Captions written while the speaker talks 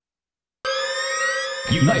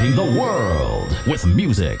Uniting the world with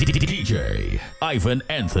music. DJ Ivan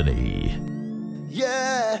Anthony.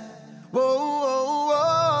 Yeah. Whoa,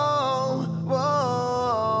 whoa, whoa,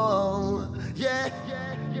 whoa. Yeah.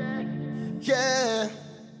 Yeah.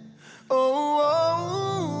 Oh,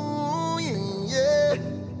 yeah.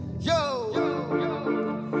 Yo.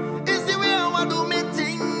 Is the way I want to do me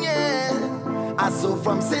thing, yeah. I saw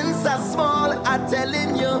from since I small, I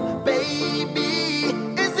telling you, baby.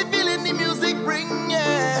 Is the feeling the music bring,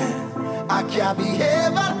 yeah. I can't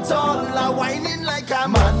behave at all. I whining like a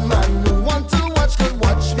madman. Who want to watch could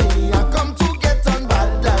watch me. I come to get on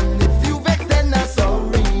bad, and if you vex then I'm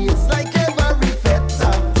sorry. It's like every fet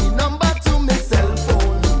have the number to my cell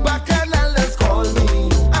phone. Back and let's call me,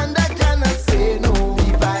 and I cannot say no.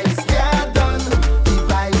 The vibes can't done. The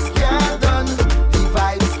vibes can't done. The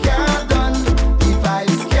vibes can't done. The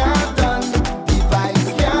vibes can't done. The vibes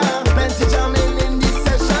can't. Plenty jamming in this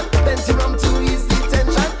session. Plenty rum to ease the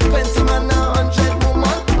tension. Plenty man 100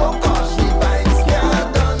 woman. Oh gosh, the vibes can't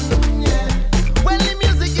done. Yeah. Well, the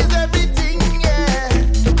music is everything. Yeah.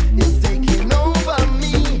 It's taking over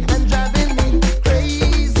me and driving me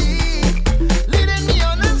crazy. Leading me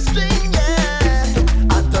on a string. Yeah.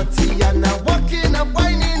 I'm dirty and I'm walking up,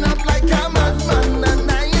 winding up like a madman,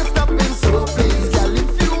 and I ain't stopping. So please, girl,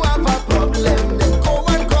 if you have a problem, then go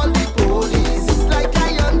and call the police. It's like I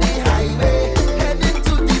on the highway, heading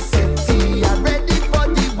to the city. I'm ready for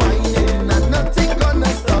the whining, and nothing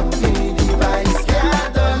gonna stop me. The vibes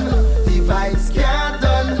can't done. The vibes can't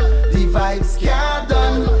done. The vibes can't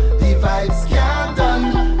done. The vibes can't done.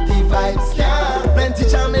 The vibes can't. Plenty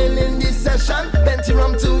jamming in this session. Plenty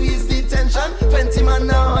rum to ease the tension. Plenty man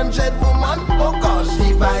 100 woman. Oh gosh,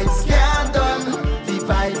 the vibes can't done. The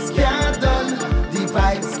vibes can't done. The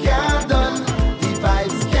vibes can't done. The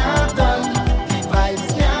vibes can't done. The vibes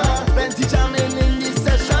can't. Plenty jamming in this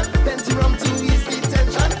session. Plenty rum to ease the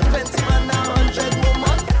tension. Plenty man 100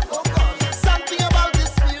 woman. Oh gosh, something about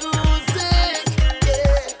this music.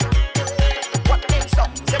 Yeah. What name stop?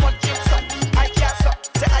 Say what name stop? I can't stop.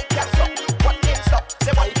 Say I can't stop. What name stop?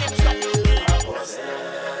 Say what name stop?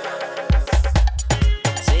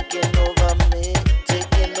 Taking over me,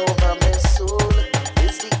 taking over my soul.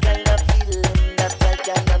 It's the kind of feeling that I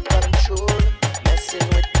cannot control. Messing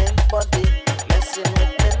with my body, messing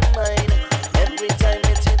with my mind. Every time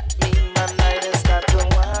it hit me, my night is start to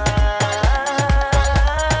whine.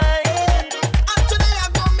 And today I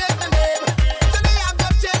go make my name. Today I go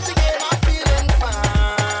change the game. I'm feeling fine.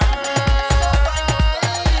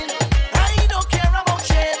 I don't care about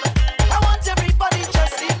shame. I want everybody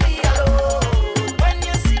just leave me alone. When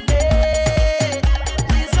you see me,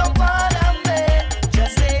 please don't bother me.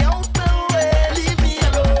 Just stay out the way. Leave me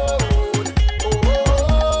alone.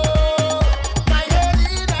 Oh, my head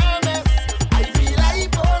in a mess. I feel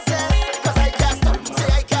like possessed. 'Cause I can't stop. Say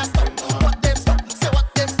I can't stop. What them stop? Say what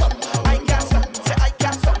them stop. I can't stop. Say I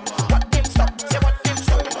can't stop. What them stop? Say what them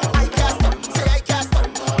stop. I can't stop. Say I can't stop.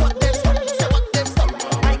 What them stop? Say what them stop.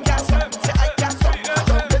 I can't stop. Say I can't stop.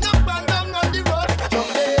 Jumping up and down on the road.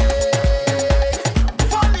 Jumping.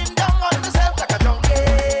 Falling down on myself like a donkey.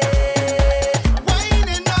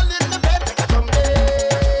 Whining all in the bed. Jumping.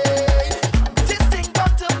 This thing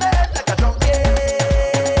got to me like a donkey.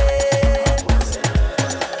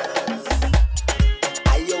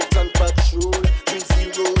 I out on patrol,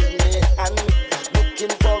 3-0 in my hand,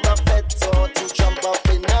 looking for a fetter to jump up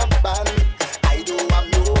in a van. I don't have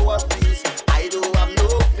no worries, I don't have no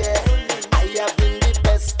fear. I having the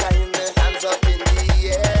best time, my hands up in the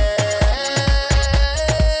air.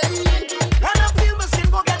 And I feel my skin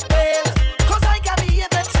go get pale, 'cause I got the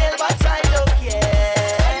even tail, but I don't care.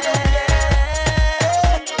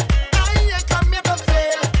 I ain't come here to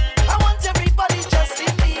fail. I want everybody just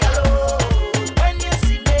leave me alone. When you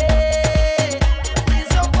see me, please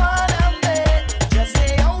don't bother me. Just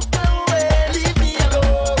stay out the way. Leave me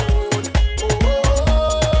alone.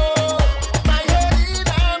 Oh, my head in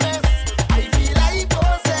a mess. I feel like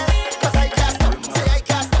possessed. 'Cause I can't stop. Say I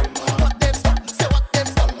can't stop. What them stop? Say what them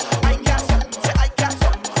stop. I can't stop. Say I can't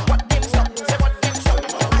stop. What them stop? Say what them stop.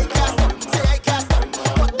 I can't stop. Say I can't stop.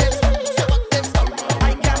 What them stop? Say what them stop.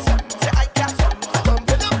 I can't stop. Say I can't stop.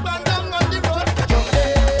 Jumping up and down on the road.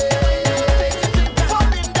 Jumping.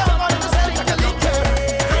 Falling down on myself like a donkey.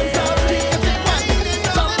 Hands up, whining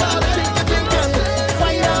up,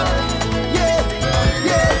 wine up. Yeah,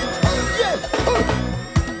 yeah, yeah.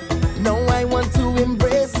 Now I want to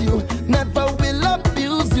embrace you, never will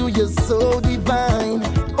abuse you. You're so divine.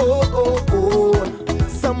 Oh, oh, oh.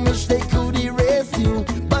 Some wish they could erase you,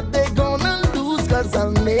 but they're gonna lose 'cause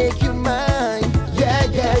I'll make you mine. Yeah,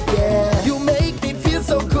 yeah, yeah. You make me feel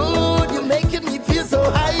so good. You're making me feel so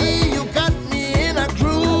high. You got me in a groove.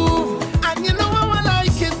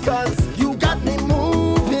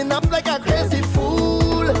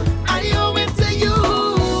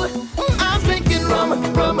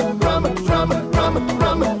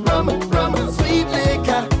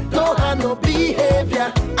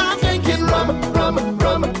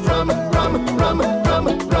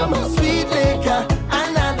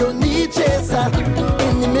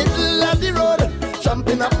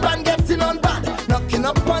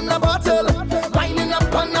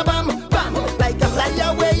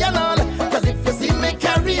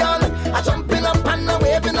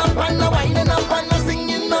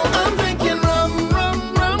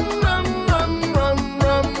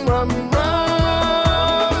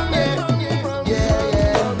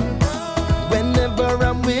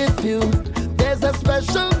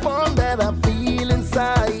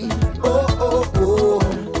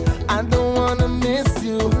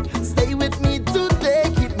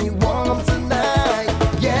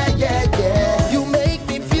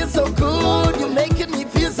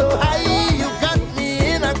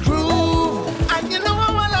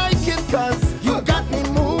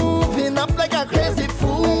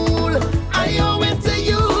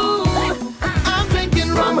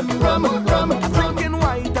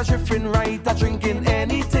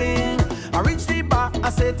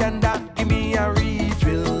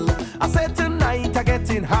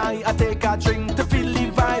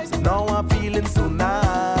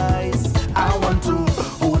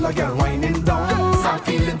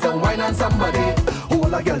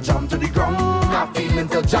 a girl jump to the ground. I'm feeling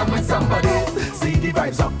to jam with somebody. See the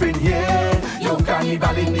vibes up in here. Yo,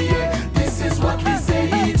 carnival in the air. This is what we say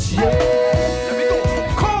each year. Let me go.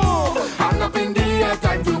 Cool. Hand up in the air,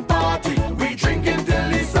 time to party. We drinking till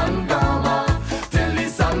the sun come up. Till the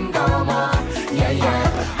sun come up. Yeah, yeah.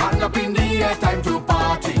 Hand up in the air, time to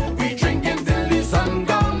party. We drinking till the sun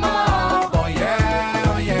come up. Oh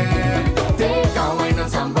yeah, oh yeah. Take a wine on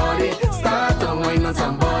somebody. Start to wine on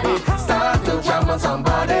somebody. Start to jam on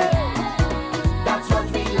somebody. That's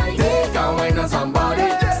what we like. Take a wine on somebody.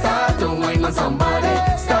 Start to wine on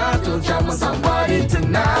somebody. Start to jam on somebody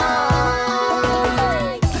tonight.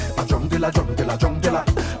 A drum till a drum till a drum till a.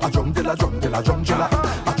 A drum till a drum till a drum till a.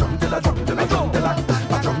 A drum till a drum till a drum till a.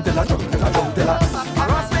 A drum till a drum till a drum till a. I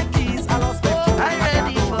lost my keys, I lost my phone. I'm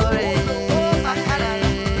ready for it. I'm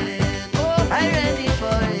ready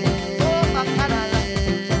for it.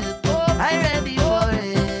 I'm ready for it.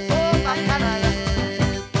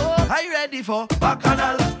 I'm ready for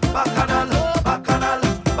Bacchanal, bacchanal, bacchanal,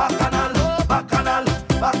 bacchanal, bacchanal,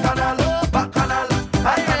 bacchanal, bacchanal,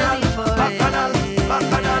 bacchanal, bacchanal,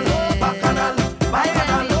 bacchanal, bacchanal,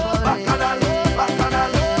 bacchanal, bacchanal,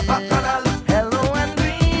 bacchanal, bacchanal. hello and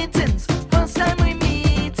greetings. First time we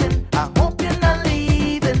meeting. I hope you're not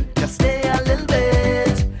leaving. Just stay a little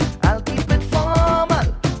bit. I'll keep it formal.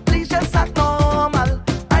 Please just act normal.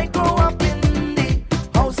 I grew up in the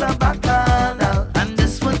house of Bacchanal, and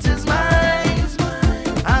this foot is mine.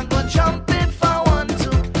 I go jump if I want to.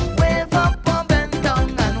 Wave up or bend down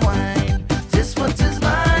and whine. This foot is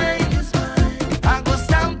mine. I go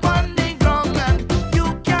stamp on the ground and you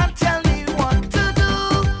can't tell me what to do.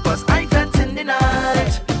 'Cause I felt in the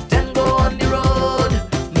night, then go on the road.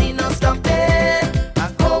 Me no stop there, I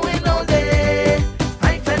going all day.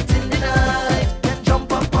 I felt in the night, then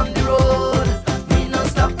jump up on the road. Me no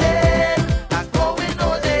stop there, I going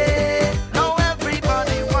all day. Now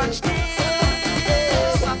everybody watch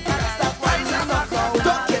this. Stop rising back now.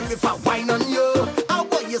 Don't care if I whine on you. I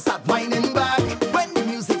want you start whining back. When the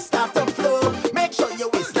music start to flow, make sure your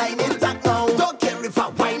waistline intact now. Don't care if I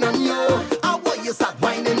whine on you. I want you start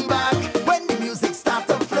whining back. When the music start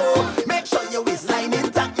to flow, make sure your waistline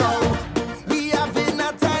intact now. We having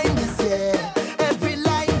a time this year. Every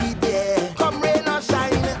line we there. Come rain or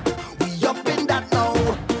shine, we up in that now.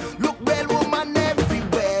 Look, real woman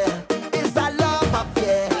everywhere. It's a love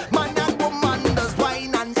affair. Man and woman does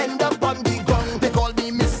wine and end up on the ground. They call me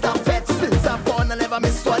Mr. Fett. Since I'm born, I never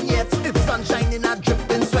missed one yet. If sunshine in a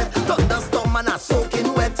dripping sweat, thunderstorm and a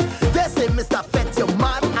soaking wet. They say Mr. Fett, you're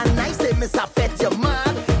mad, and I say Mr. Fett, you're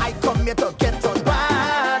mad. I come here to get on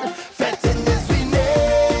bad. Fetting is we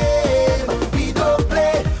name. We don't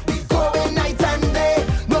play. We going night and day.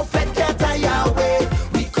 No fett get tire away.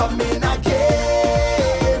 We coming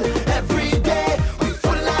again. Every day we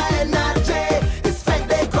full of energy. It's fett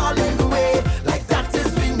they calling away. Like that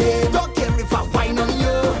is we name. Don't care if I whine on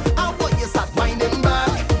you. I want you start whining back.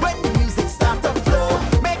 When the music start to flow,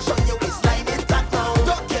 make sure your waistline intact now.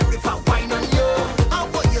 Don't care if I whine on you. I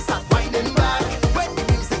want you start whining back. When the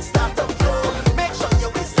music start to flow, make sure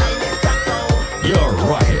your waistline intact now. You're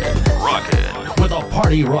rockin' with a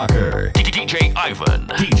party rocker. DJ Ivan.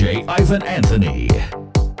 DJ Ivan Anthony.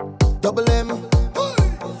 Double M,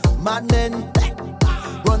 madmen,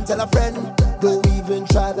 run tell a friend, don't even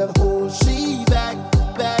try to hold she back.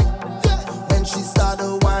 When she start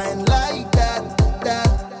to whine like that.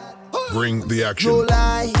 Bring the No action.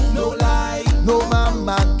 lie, no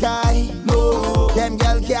mama guy, no. Them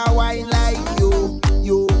girl can't whine like you.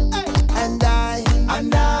 And I,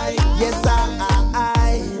 yes I.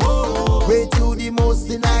 Pray to the most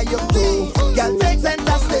in your day. Girl take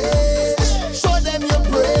center stage, show them you're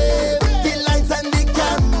brave. The lights and the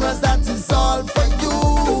cameras, that is all for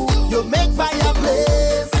you. You make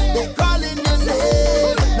fireplace, they calling your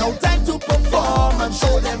name. Now time to perform and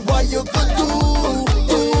show them what you could do.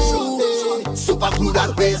 Super glue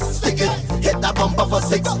that waist, stick it. Hit that bumper for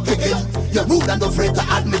 6, kick it. You're rude and afraid to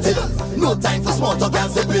admit it. No time for small talk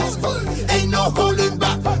and secrets. Ain't no holding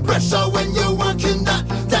back. Pressure when you're walking that.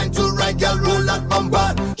 Time to ride, girl, roll that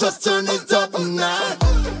bumper. Just turn it up now.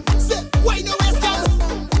 Say, wine your waist, girl.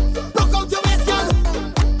 Rock out your waist, girl.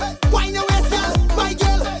 Wine your waist, girl. My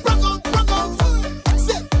girl, rock out.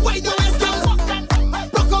 Say, wine your waist, girl.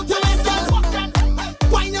 Rock out your waist, girl.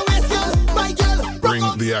 Wine your waist, girl. My girl, rock Bring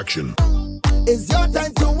out. the action. It's your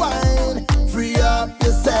time to whine. Free up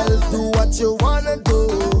yourself, do what you wanna do.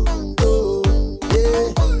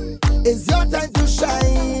 Yeah. It's your time to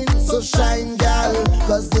shine, so shine, girl.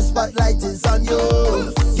 'Cause the spotlight is on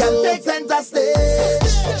you. Girl, take center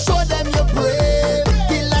stage, show them you're brave.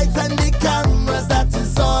 The lights and the cameras, that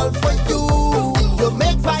is all for you. You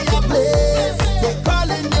make fireplace, they call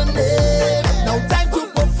it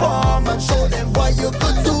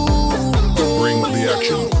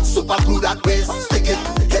waist, stick it.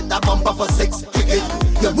 Hit that bumper for 6, kick it.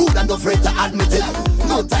 You're rude and afraid to admit it.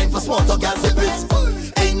 No time for small talk, girl, zip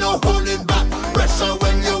it. Ain't no holding back. Pressure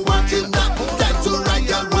when you're working that. Time to ride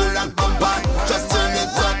your roll and come back. Just turn it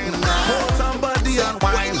up now. Hold somebody and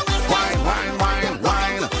wine, wine, wine, wine,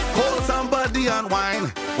 wine. Hold somebody and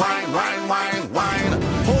wine, wine, wine, wine, wine.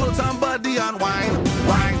 Hold somebody and wine,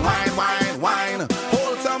 wine, wine, wine, wine.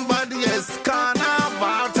 Hold somebody, it's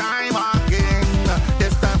carnival time again.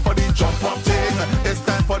 It's time for the jump up thing. It's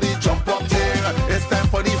time for the jump up thing. It's time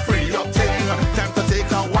for the free up thing. Time to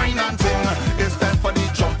take a wine and thing. It's time for the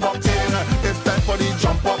jump up thing. It's time for the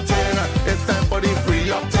jump up thing. It's time for the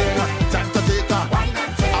free up thing. Time to take a wine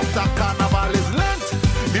and thing. After carnival is Lent,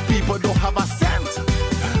 the people don't have a cent.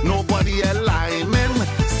 Nobody aligning.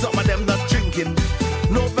 Some of them not drinking.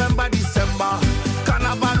 November, December,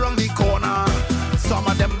 carnival round the corner. Some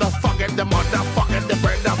of them don't forget the mother, forget the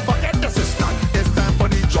brother, forget the sister. It's time for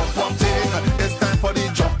the jump up thing. It's time for the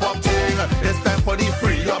jump up thing. It's time for the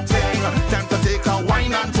free up thing. Time to take a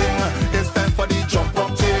wine and thing. It's time for the jump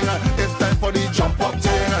up thing. It's time for the jump up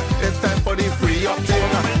thing. It's time for the free up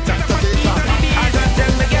thing. Time to take a. I don't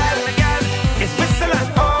tell me girl, it's whistle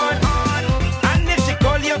and on. And if she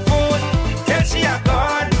call your phone, tell she a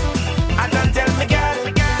gone. I don't tell me girl,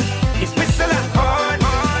 it's whistle and on.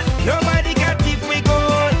 Nobody can keep we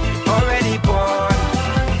going, already born.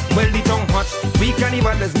 Well, the tongue hot, we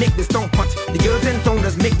carnivals make this tongue hot. The girls in tongue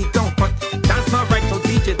just make the tongue hot. Dance my right, so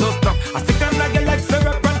DJ don't stop. I stick them like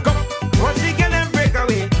syrup and cup. Watch the girl and break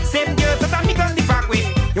away. Same girls that I meet on the back way.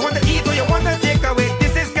 You want to eat or you want to take away?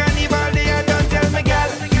 This is carnival day, I don't tell me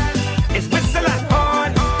girl. It's whistle and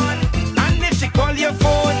on. And if she call your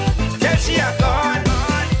phone, tell she a gone.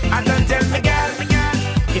 I don't tell me girl.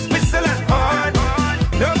 It's whistle and on.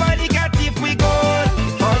 Nobody got if we go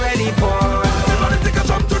already born. Everybody take a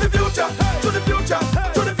jump to the future, to the future,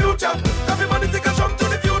 to the future. Everybody take a jump to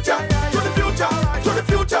the future, to the future, to the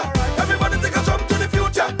future. Everybody take a jump to the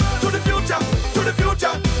future, to the future, to the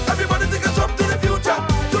future. Everybody take a jump to the future,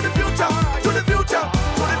 to the future, to the future,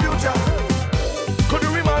 to the future. Could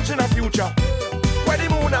you imagine a future where the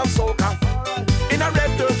moon and soca in a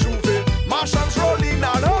red dirt Juve, Martians rolling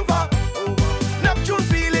all over, Neptune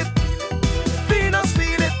feel it, Venus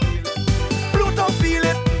feel it, Pluto feel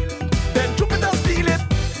it, then Jupiter feel it.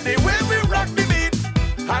 The way we rock the beat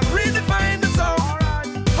and redefine the sound.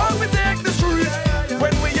 How we take the street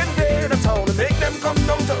when we invade the town and make them come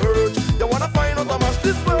down to earth. They wanna find out how much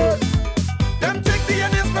this worth. Them take the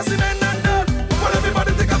NS specimen and done. But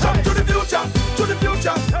everybody take a jump to the future, to the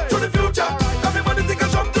future, to the future. Everybody take a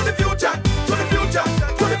jump to the future, to the future,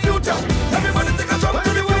 to the future. Everybody take a jump to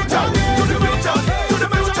the future, to the future, to the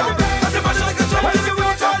future. Everybody take a jump to the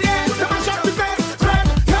future, to the future. Spread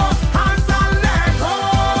your hands and let go.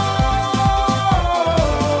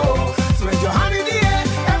 Spread your hand in the air,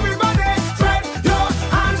 everybody. Spread your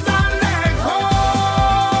hands and let go.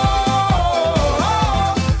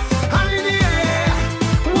 Hand in the air,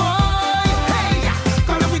 why? Hey,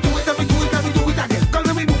 gonna we do it, and we do it, and we do it again.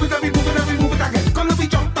 Gonna we move it, and we move it, and we move it again. Gonna we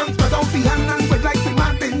jump and spread out the hand and wave like the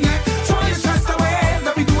mountain, yeah. Throw your stress away,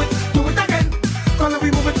 then we do it again. Gonna we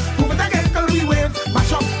move it again. Gonna we wave,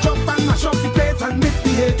 mash up, jump and mash up the place and lift the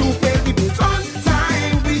head to pay the bills on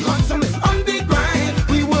time. We hustling on the grind,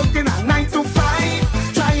 we working at 9 to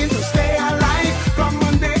 5, trying to stay alive. From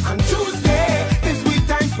Monday and Tuesday, it's we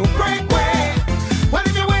time to break way. Well,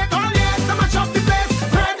 if you wait all year to mash up the place,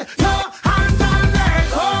 spread your hands and let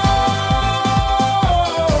go.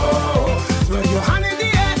 Spread your hand in the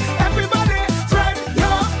air, everybody. Spread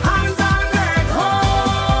your hands and let go.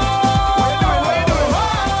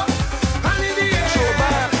 Hand in the air. Show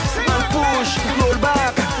back and push, roll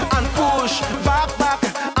back and push, back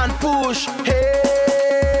and push.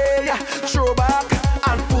 Hey, throw back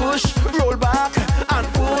and push, roll back and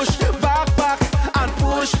push, back and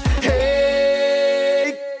push.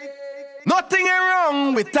 Hey, nothing ain't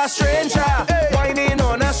wrong with a stranger, whining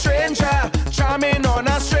on a stranger, charming on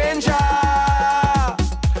a stranger.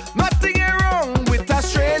 Nothing ain't wrong with a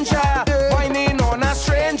stranger, whining on a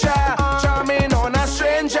stranger, charming on a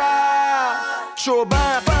stranger. Show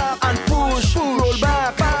back and push, roll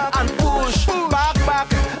back and push,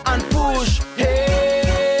 back and push.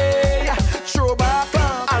 Hey, show back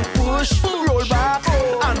and push, roll back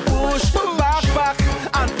and push, back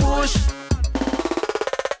and push.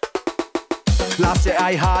 Last year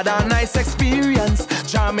I had a nice experience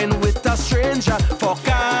jamming with a stranger for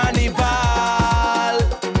carnival.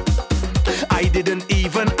 I didn't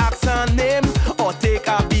even ask her name or take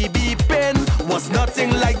a BB pen. Was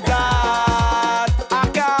nothing like that. I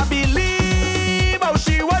can't believe how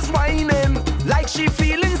she was whining, like she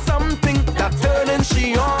feeling something that turning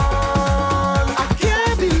she on.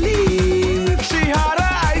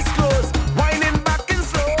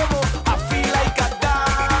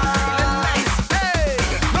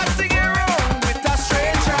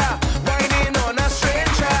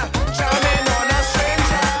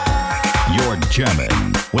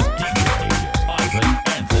 Jammin' with DJ Ivan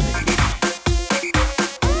Anthony.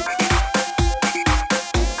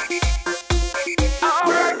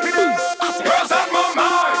 Girls on my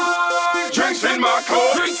mind, drinks in my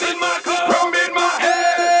cup, rum in my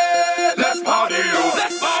head. Let's party, yo.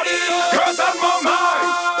 Girls on my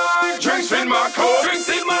mind, drinks in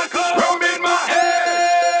my cup, rum in my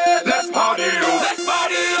head. Let's party, yo.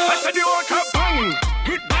 I said you want to bang,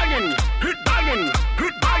 hit banging, hit banging,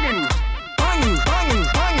 hit banging, bang, bang,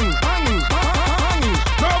 bang, bang, bang.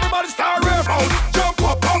 Now everybody start rev out, jump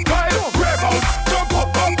up, up, right, rev out, jump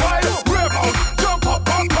up, right, rev out, jump up,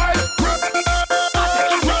 right, rev out,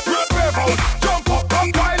 jump up,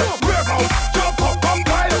 right, rev out, jump up,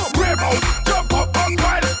 right, rev out, jump up,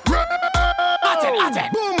 right,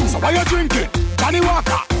 boom. So why you drinking? Johnny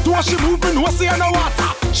Walker. Do what she move me, no say no water.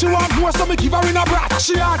 She want more, so me give her in a brata.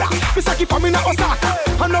 She harder, me say keep her in a Osaka.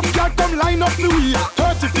 Enough girl come line up for we.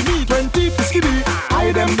 30 for me, 20 for skinny.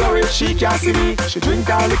 I them blurry, she can't see me. She drink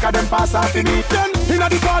her liquor, them pass her for me. Then inna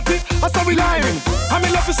the party, I saw we lying. I me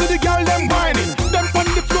love to see the girl them whining. Them on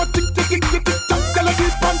the floor, tick tick tick tick tick tock. Girl a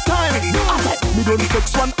beat on timing. Me don't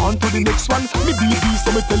text one, on to the next one. Me BB, so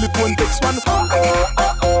me telephone text one.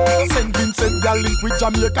 Saint Vincent, girl link with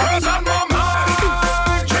Jamaica. Girls on my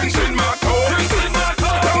mind, drinks in my cup.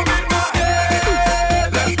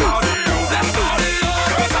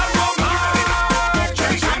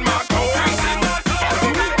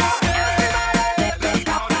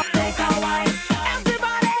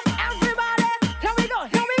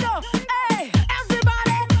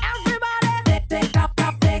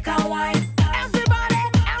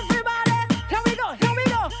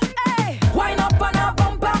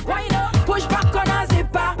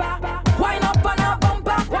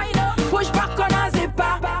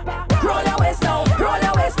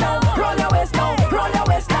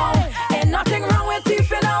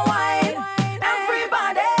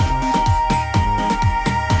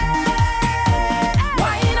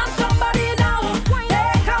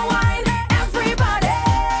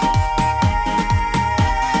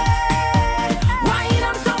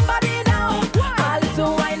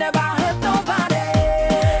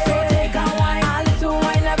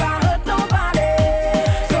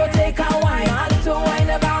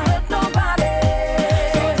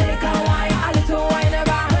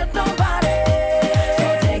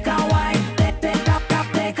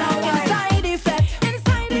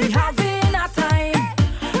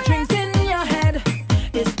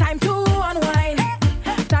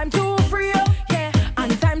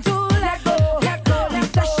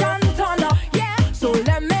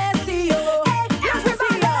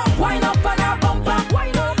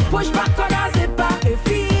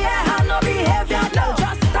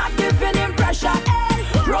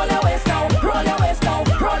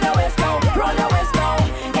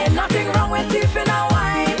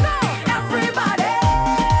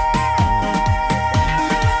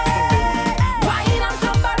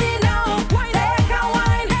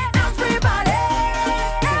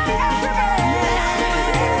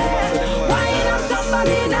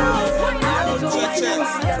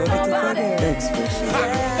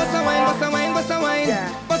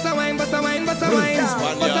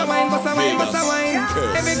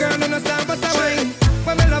 Every girl in the style, bust a wine.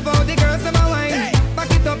 When me love all the girls in my wine.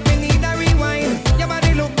 Back it up, me need a rewind. Your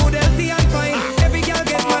body look good, healthy and fine. Every girl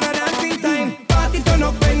get mad at dancing time. Party turn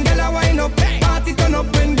up when girl a wine up. Party turn up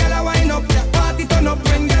when girl a wine up. Party turn up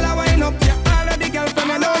when girl a wine up. All of the girls from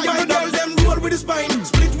you know you good up. Them roll with the spine,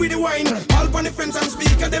 split with the wine. All on the fence and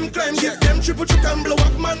speak at them climb. Give them triple and blow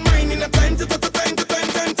up man mind in a time to time.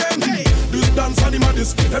 Hey, this dance are the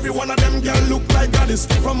maddest. Every one of them girl look like goddess.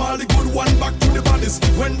 From all the good one back to the baddest.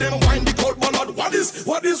 When them wine the cold ballad, what is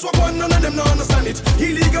what one? None of them no understand it.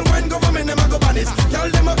 Illegal wine government them a go ban it. Girl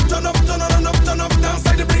them up, turn up, dance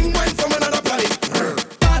like they bring wine from another planet.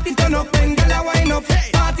 Party turn up when girl a wine up.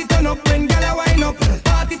 Party turn up when girl a wine up.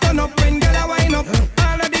 Party turn up when girl a wine up.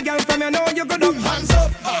 All of the girls from you know you good up. Hands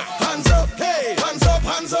up, hey, hands up.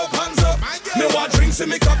 Me want drinks in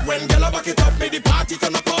me cup when girl a back it up. Me the party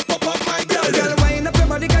turn up, my girl. Girl wind up your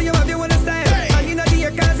body 'cause you have your own style. And you know the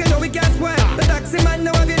air 'cause you know we can't spoil. The taxi man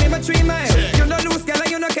now have you name a 3 mile. You no lose girl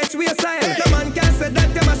and you no catch we style. The man can't say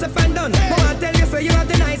that you must have fun done. But I tell you say you have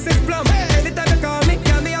the nicest plum. Anytime you call me,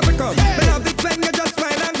 girl me have to come. Me love it when you just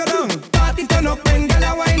wine and go down. Party turn up when girl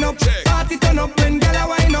a wine up. Party turn up when girl a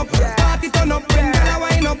wine up. Party turn up when girl a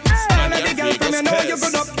wine up. All of the girls from you know you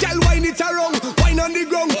good up. Girl wine it around, wine on the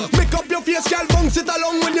ground. Make up your face, girl bounce it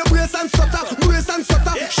along when you brace and stutter.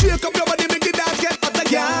 Shake up your body, make the dance get hotter,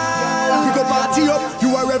 girl. We go party up,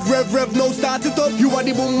 you are rev, now start it up. You are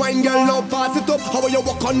the boom wine girl, now pass it up. How you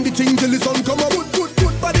walk on the thing till the sun come up?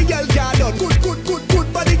 Good body girl, done. Good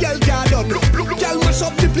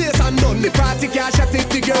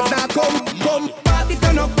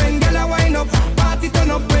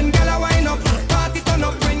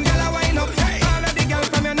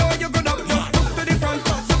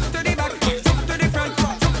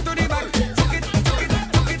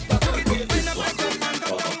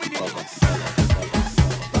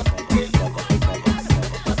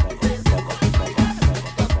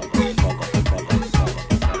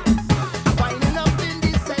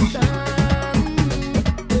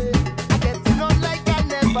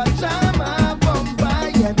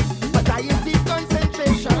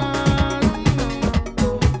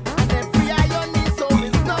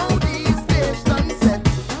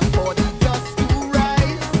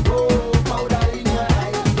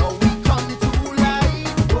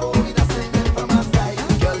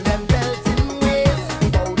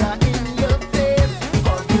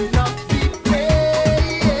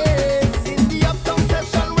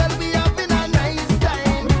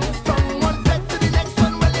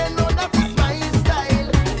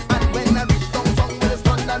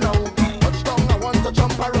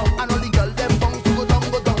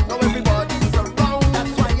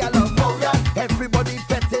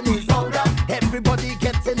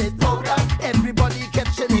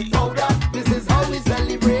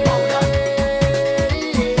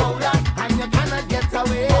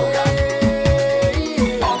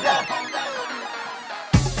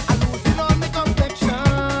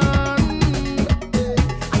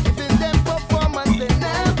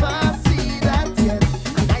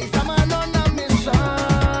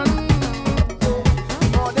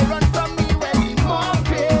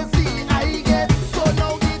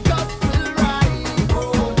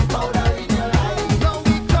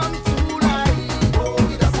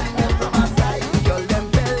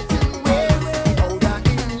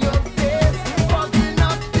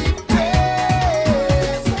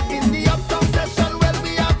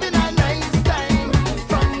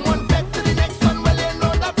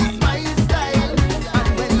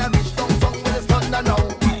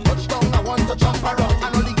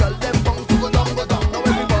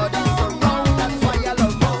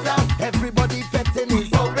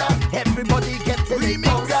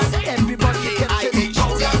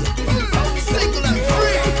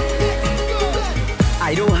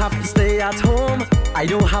I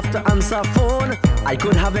don't have to answer phone. I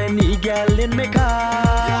could have any girl in my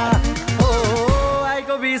car. Oh, I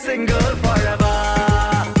could be single forever.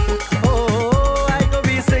 Oh, I could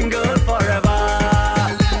be single forever.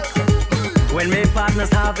 When my partners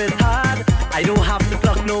have it hard, I don't have to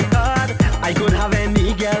pluck no card. I could have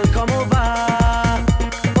any girl come over.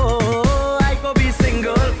 Oh, I could be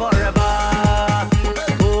single forever.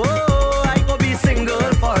 Oh, I could be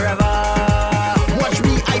single forever. Watch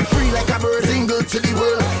me, I'm free like a bird, single to the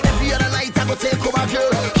world. Every other night I go take over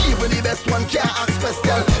girl. Even the best one can't ask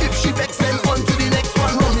question. If she vex, then on to the next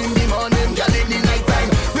one. Run in the morning, girl in the night time.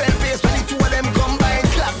 Red face when the two of them combine.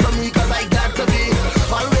 Clap for me, cause I got to be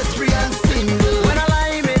always free and single. When I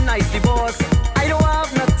lie in nice divorce, I don't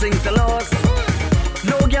have nothing to lose.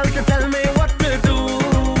 No girl can tell me what to do.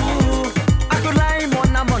 I could lie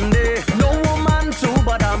on a Monday, no woman to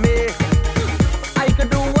bother me. I could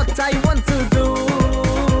do what I want to do.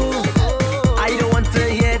 I don't want to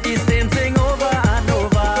hear the same thing over and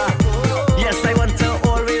over. Yes, I want to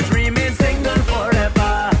always remain single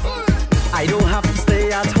forever. I don't have to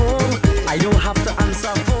stay at home. I don't have to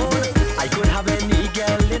answer phone. I could have any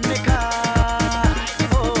girl in the car.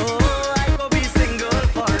 Oh, I could be single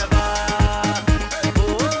forever.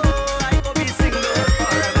 Oh, I could be single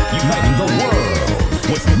forever. Uniting the world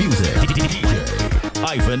with music. DJ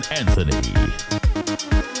Ivan Anthony.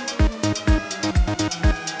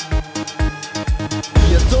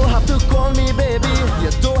 You don't have to call me baby.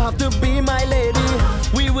 You don't have to be my lady.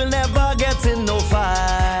 We will never get in no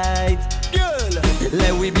fight. Girl,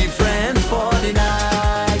 let we be friends for the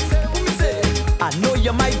night. I know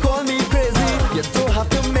you might call me crazy. You don't have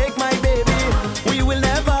to make my baby. We will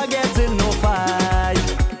never get in no fight.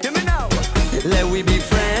 Hear me now. Let we be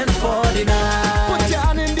friends for the night. Put your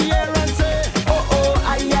hand in the air and say, oh oh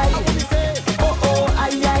ay ay. Oh oh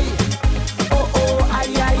ay ay. Oh oh ay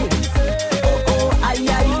ay. Oh oh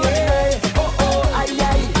ay ay. Oh oh ay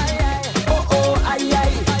ay. Oh oh ay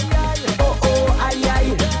ay. Oh oh ay ay.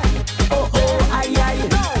 Oh oh ay ay.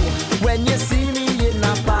 When you see me in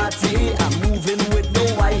a party, I'm moving with no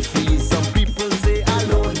wifey. Some people say I'm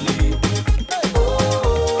lonely.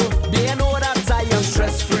 Oh, they know that I am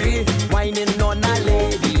stress-free, whining on a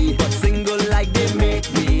lady, but single like they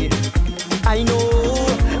make me. I know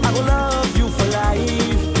I will love you for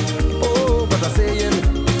life. Oh, but I'm saying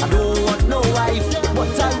I don't want no wife.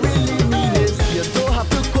 What I really mean is you don't have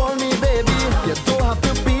to call me baby. You don't have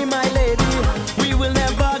to be my lady. We will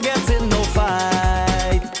never get in no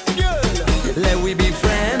fight. Girl, let we be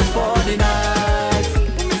friends for the night.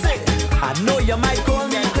 I know you might call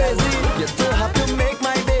me crazy. You don't have to make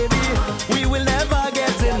my baby. We will never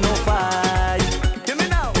get in no fight. Hear me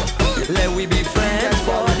now. Let we be friends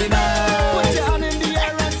for the night. Put your hand in the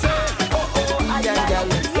air and say, oh oh ay ay.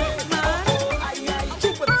 Oh oh ay ay.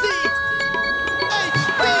 Super T.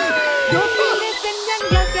 Don't be listening, young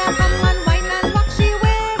girl, girl, come and wine and rock she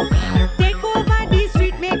waist. Take over the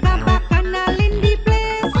street, make a bacchanal in the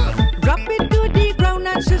place. Drop it to the ground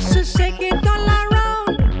and shake it all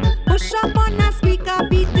around. Push up on a speaker,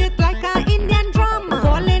 beat it like a Indian drum.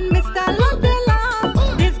 Calling Mr. Lotella,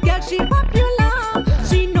 this girl she popular.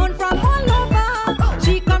 She known from all over.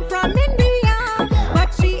 She come from India,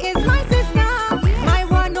 but she is my sister, my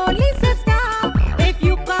one only sister. If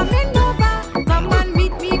you coming over, come and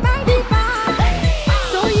meet me by the bar.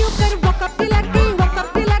 So you can walk up the ladki, walk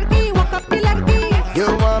up the ladki, walk up the ladki. You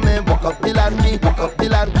want me walk up the ladki, walk up the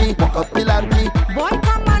ladki, walk up the ladki. Boy,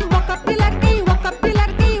 come and walk up the ladki, walk up the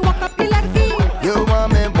ladki, walk up the ladki. You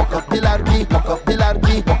want me walk up the ladki, walk up the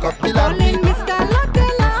ladki, walk up the Calling ladki. Mr.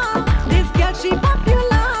 Lotella, this girl she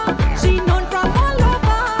popular. She known from all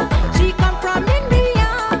over. She come from India,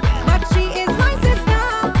 but she is my sister,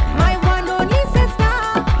 my one only sister.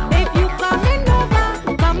 If you coming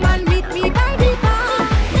over, come and meet me by the bar.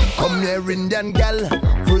 Come here, Indian gal.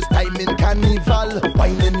 First time in carnival,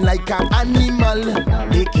 whining like an animal,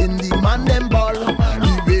 making the man them ball.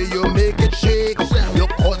 The way you make it shake, you're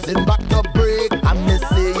causing back to break. I'm not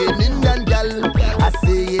saying Indian gal, I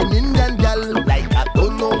saying Indian gal. Like I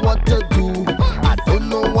don't know what to do, I don't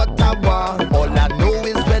know what I want. All I know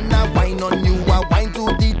is when I whine on you, I whine to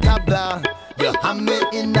the tabla. You have me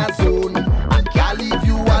in a zone, I can't leave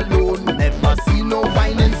you alone. Never see no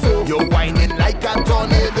whining so. You're whining like a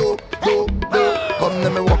tornado. Come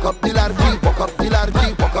let me walk up the ladki, walk up the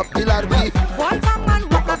ladki, walk up the ladki. Boy, come and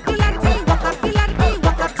walk up the ladki, walk up the ladki.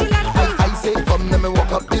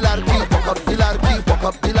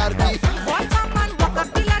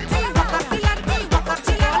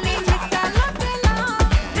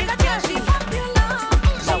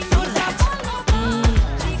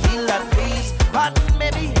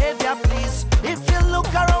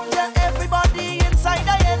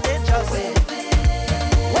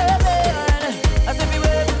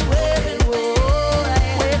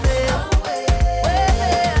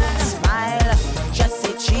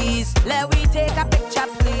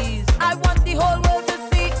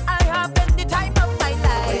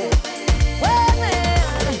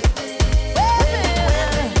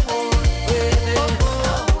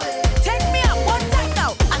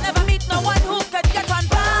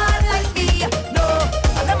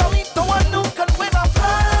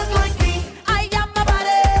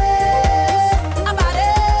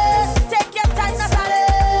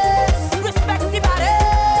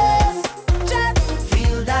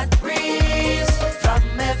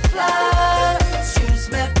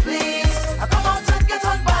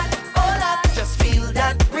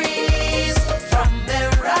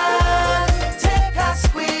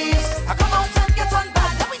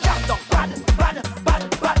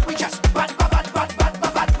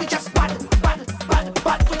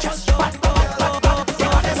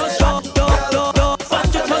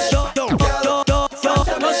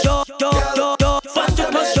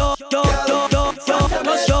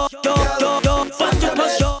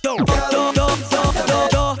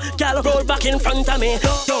 walk in front of me.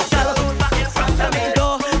 Girl, back in front of me.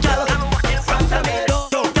 Girl, come walk in front of me. Girl,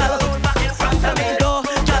 back in front of me.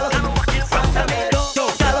 Girl, come walk in front of me. Girl,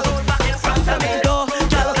 back in front of me.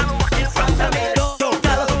 Girl, come walk in front of me. Girl,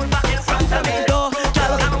 back in front of me.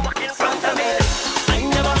 Girl, come walk in front of me. I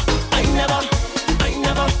never,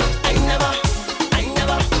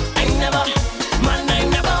 man, I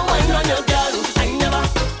never wine on your girl. I never,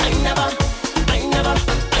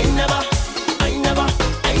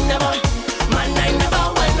 man, I never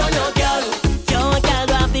wine on your girl. Your girl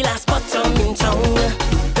do have the last bottom in town.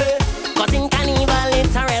 Hey, 'cause in carnival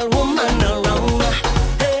it's a real woman around.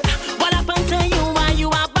 Hey, what happened to you while you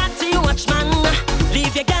are back to your watchman?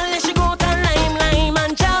 Leave your girl and she go to lime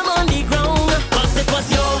and jam on the ground. 'Cause it was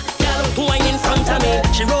your girl who wine in front of me.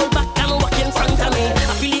 She rolled back and walk in front of me.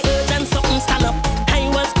 I feel the urge and something stand up. I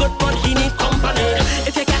was good but he need company.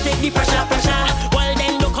 If you can't take the pressure, well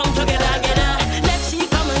then don't come together. Let she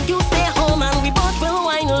come and you stay home and we both will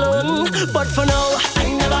wine alone. But for now, I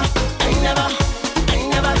never,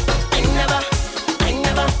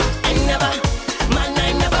 man,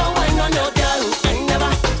 I never wine on your girl. I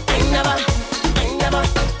never,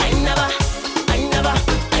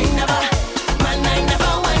 man, I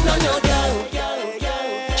never wine on your girl.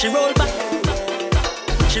 She rolled back,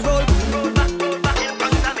 she rolled back in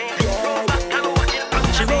front of me. Back and walk in front of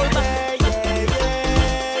me. She rolled back.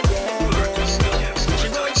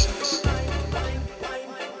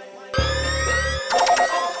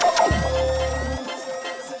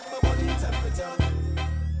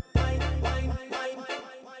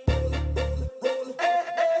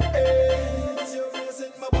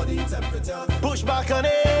 Push back on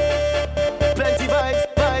it. Plenty vibes.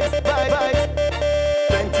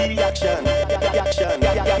 Plenty action.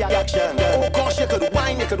 Oh gosh, you could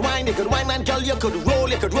whine, man, girl, you could roll.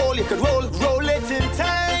 Roll it in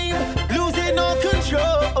time, losing all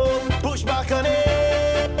control. Push back on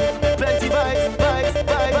it. Plenty vibes.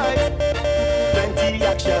 Plenty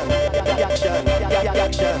action.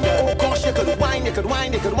 Oh gosh, you could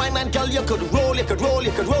whine, man, girl, you could roll.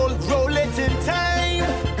 Roll it in time,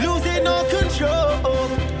 losing all control.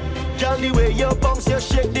 Girl, the way you bounce, you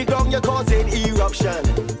shake the ground, you're causing eruption.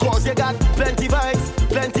 'Cause you got plenty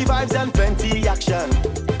vibes and plenty action.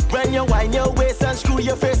 When you whine your waist and screw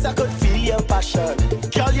your face, I could feel your passion.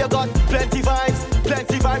 Girl, you got plenty vibes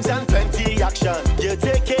and plenty action. You're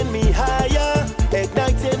taking me higher,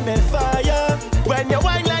 igniting me fire. When you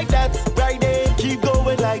whine like that, right there, keep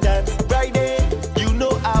going like that, right there. You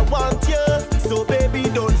know I want you, so baby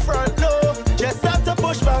don't front low. Just start to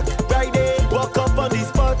push back, right there. Walk up on the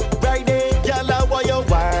spot, right there. Girl, I want you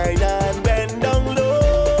whine and bend down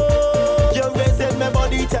low. You're raising my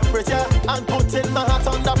body temperature and putting my heart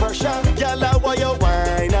under pressure. Girl, I want you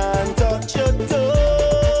whine and touch your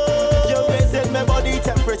toe. You're raising my body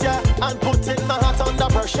temperature and putting my heart under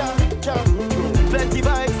pressure. Plenty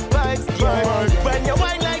vibes. When you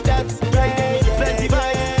whine like that, right there. Plenty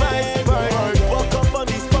vibes. Walk up on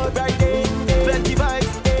the spot, right there. Plenty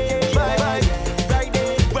vibes. Right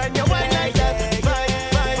there. When you whine like that, right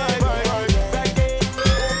there.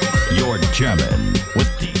 You're jamming with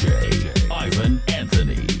DJ Ivan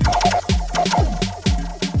Anthony.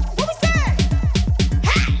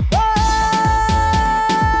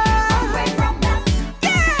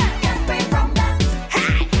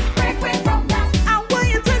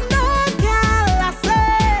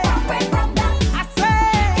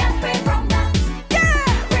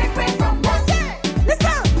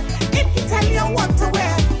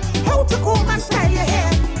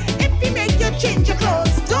 Change your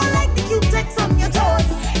clothes. Don't like the cute text on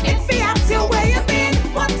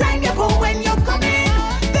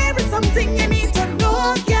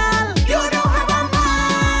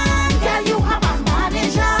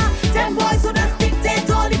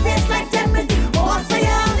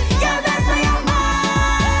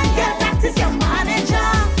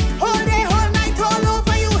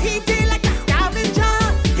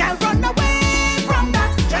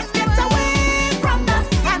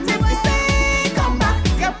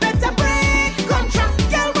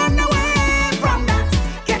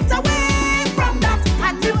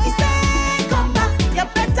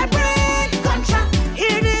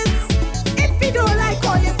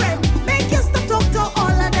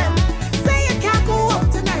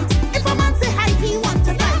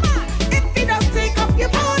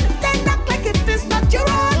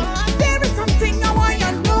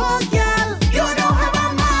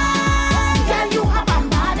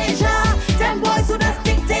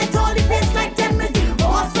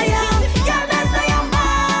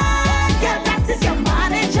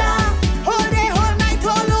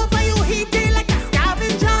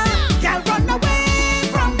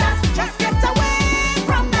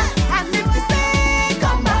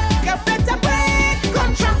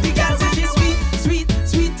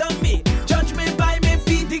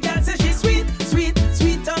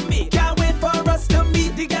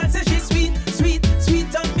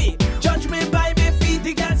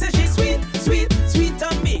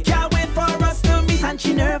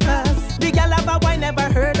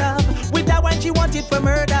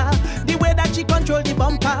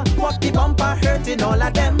hurting all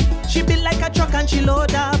of them. She built like a truck and she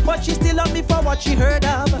load up, but she still love me for what she heard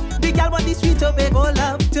of. The girl want the sweet Tobago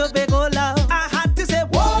love, Tobago love. I had to say,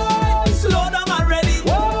 whoa, slow down already.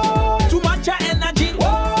 Whoa, too much energy.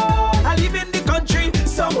 Whoa, I live in the country.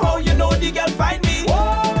 Somehow you know the girl find me.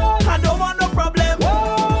 Whoa, I don't want no problem.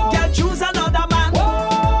 Whoa, girl choose another man.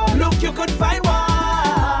 Whoa, look you could find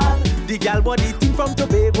one. The girl want the thing from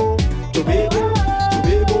Tobago, Tobago,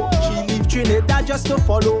 Tobago. She leave Trinidad just to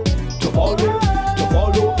follow, to follow, to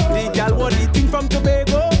follow. The girl want the thing from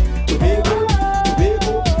Tobago, Tobago,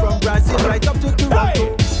 Tobago. From Brazil right up to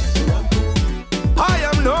Toronto. I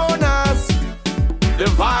am known as the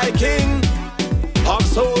Viking of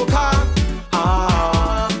soca.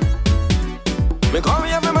 Me come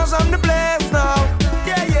here for mass on the place now.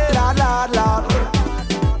 Yeah, yeah, lad, lad, lad.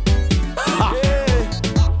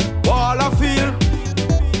 Yeah. All I feel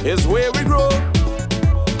is where we grow.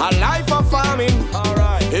 A life of farming,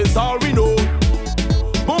 alright, is all we know.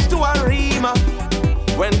 Move to Arima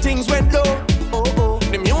when things went low. Oh, oh.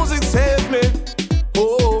 The music saved me.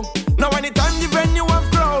 Oh, now anytime the venue have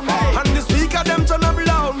ground, and the speaker them turn up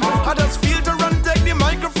loud, I just feel to run, take the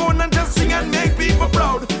microphone and just sing and make people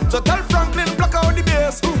proud. So tell Franklin block out the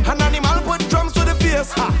bass, and Animal put drums to the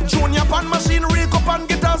face. Junior pan machine, rig up and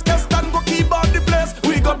guitars, cast and go keyboard the place.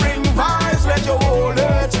 We go bring vibes, let you hold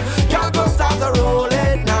it. Can't go start to roll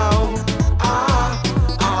it now.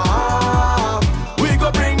 We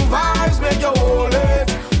go bring vibes, make you hold it.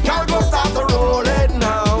 Can't go start to roll it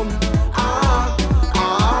now.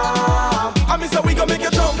 I mean, so we go make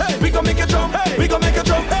you jump, we go make you jump, we go make you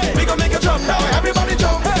jump, we go make you jump now. Everybody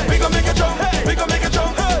jump, we go make you jump, we go make you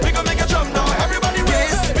jump, we go make you jump now. Everybody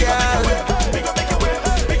wave, we go make you wave, we go make you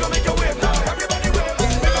wave, we go make you wave now. Everybody wave, we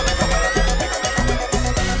go make you wave, we go make you wave.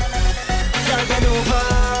 Girl, bend over,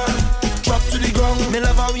 drop to the ground. Me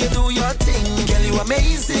love how you do your thing, girl, you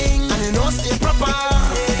amazing, and you know stay proper.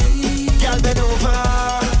 Girl, bend over,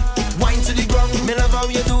 wine to the ground. Me love how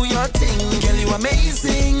you do your thing, girl, you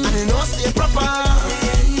amazing, and you know stay proper.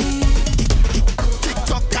 Tick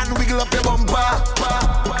tock and wiggle up your bumper,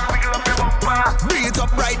 wiggle up your bumper. Bring it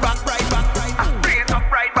up right back, right back, right back. Bring it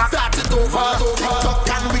up right back. Start it over, tick tock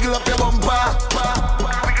and wiggle up your bumper,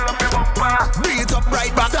 wiggle up your bumper. Bring it up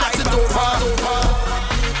right back, start it over.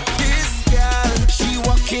 This girl, she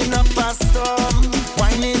walking up a storm,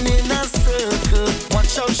 whining in a circle.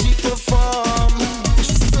 Watch how she perform.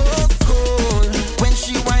 She's so cool when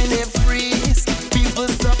she whine and freeze. People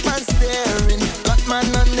stop and staring. Got man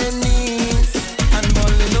on their knees and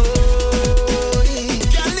balling. Oh,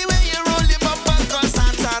 girl, the way you roll your bumper cause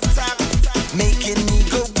heart attack, making me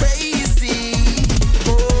go crazy.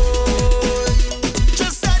 Oh,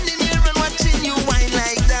 just standing here and watching you whine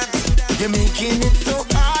like that. You're making it so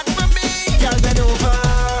hard for me. Girl, bend over,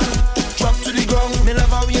 drop to the ground. Me love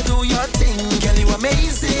how you do your thing, girl, you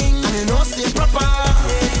amazing, and you know stay proper.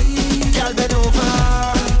 Girl, bend over,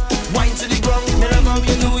 wine to the ground. Me love how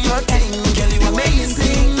you do your thing, girl, you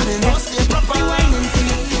amazing, and you know stay proper. The whining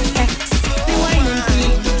queen, the whining queen,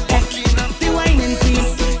 the whining queen,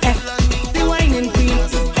 the whining queen,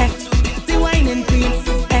 the whining queen,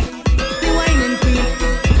 the whining queen.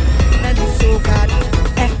 That is so bad.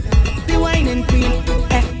 The whining queen,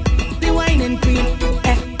 the whining queen,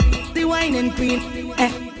 the whining queen.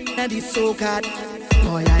 That is so bad.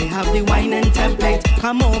 Boy, I have the whining template.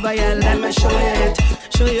 Come over here, let me show you it.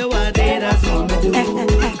 Show you what they does want me do.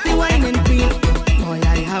 The whining queen. Boy,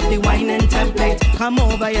 I have the whining template. Come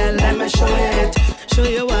over here, let me show you it. Show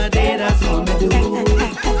you what they does want me do.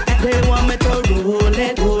 They want me to roll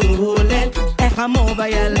it, roll it. Come over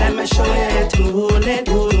here, let me show you it. Roll it,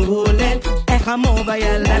 roll it. Come over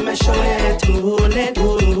here, let me show you it. Roll it,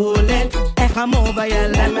 roll it. Come over here,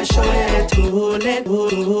 let me show you it. Roll it,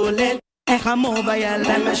 roll it. Come over here,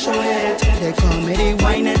 let me show you it. They call me the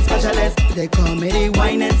whining specialist. They call me the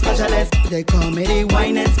whining specialist. They call me the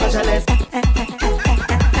whining specialist.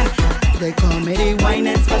 They call me the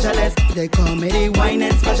whining specialist. They call me the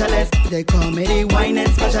whining specialist. They call me the whining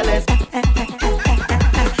specialist.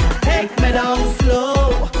 Take me down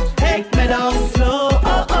slow. Take me down slow.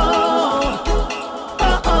 Oh oh.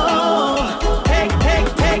 Oh oh. Take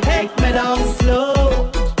me down slow.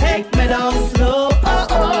 Take me down slow. Oh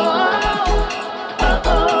oh.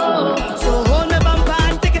 So hold me bumper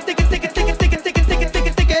and stick it, stick it, stick it, stick it, stick it, stick it, stick it, stick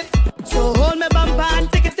it, stick it. So hold me bumper and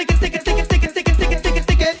stick it, stick it, stick it, stick it, stick it, stick it, stick it, stick it,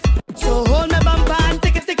 stick it. So hold me bumper and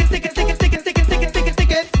stick it, stick it, stick it, stick it, stick it, stick it, stick it, stick it,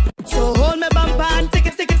 stick it. So hold me bumper and stick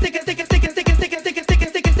it, stick it, stick it, stick it, stick it, stick it, stick it, stick it, stick it,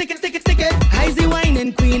 stick it, stick it, stick it, stick it. I's the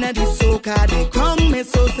whining queen of the soca. They crown me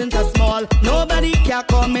so since I'm small. Nobody can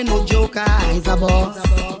call me no joker. I's a boss.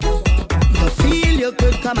 You feel you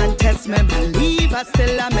could come and test me. Believe I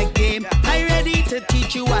still am a game. I ready to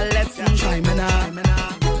teach you a lesson. Try me now.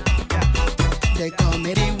 They call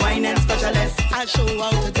me the wine and specialist. I'll show you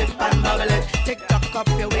how to dip and bubble it. Tick tock up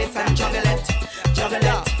your waist and juggle it. Juggle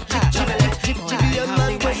it, juggle it. Jibby on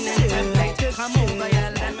my wine and template. Come over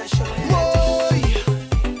here, let me show you. Boy,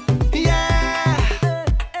 yeah.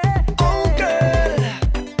 Oh girl,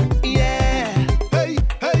 yeah. Hey,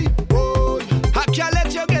 hey, boy, I can't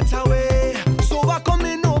let you get away. So I'm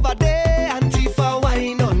coming over there and Tifa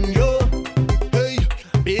wine on you. Hey,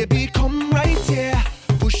 baby, come right here.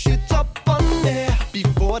 Push it up on there.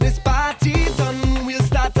 Before this party done, we'll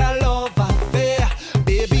start a love affair.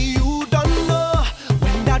 Baby, you don't know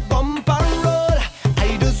when that bumper roll,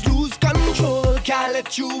 I just lose control. Can't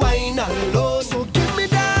let you wine alone. So give me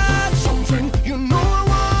that something. You know I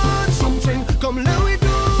want something. Come let me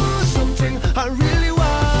do something. I really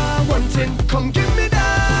want one thing. Come give me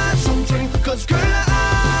that something. Cause girl, I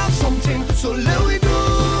have something. So let me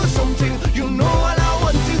do something. You know all I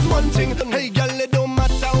want is one thing. Hey girl, it don't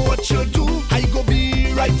matter what you do. I go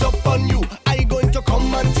be right up on you. I going to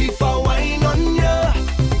come and Tifa wine on ya.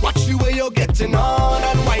 Watch the way you're getting on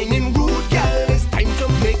and whining rude, girl. It's time to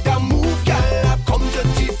make that move, girl. I come to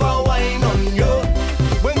Tifa wine on you.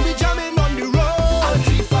 When we jamming on the road, I'll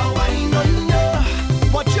Tifa wine on ya.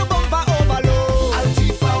 Watch your bumper overload, I'll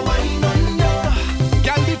Tifa wine on ya.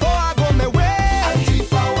 Girl, before I go my way, I'll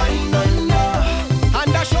Tifa wine on ya.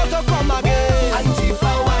 And I sure to come again, I'll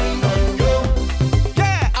Tifa wine on you.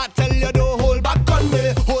 Yeah, I tell you don't hold back on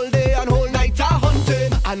me. Whole day and whole night I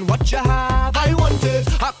hunting. And what you have, I want it.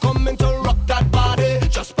 I come in to rock that body.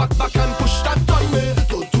 Just back and push that on me.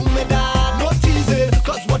 Don't do me that, no teasing.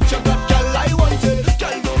 Cause what you got, girl, I want it.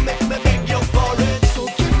 Girl, don't make me beg you for it. So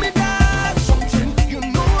give me that something. You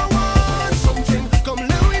know I want something. Come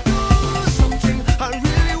let me do something. I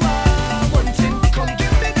really want one thing. Come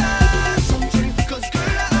give me that something. Cause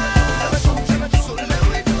girl, I have something. So let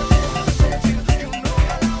me do something. You know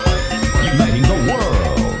I Uniting the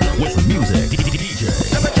world with music. DJ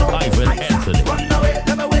Ivan Anthony. run away,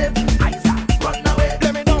 let me wave. Isa, run away.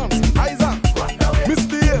 Let me dance. Isa, run away.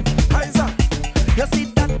 Misbehave. Isa. You see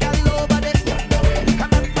that girl over there?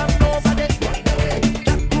 Come on, man over there.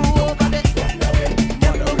 That crew over there.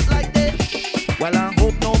 Them look like this. Well, I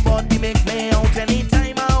hope nobody make me out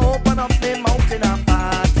anytime I open up the mouth in a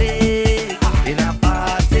party. In a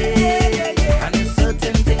party. And there's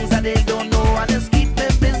certain things that they don't know. I just keep my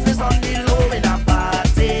business on the low in a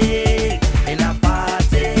party. In a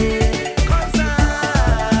party. Cause I'm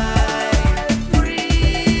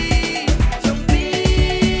free to be.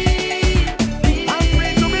 I'm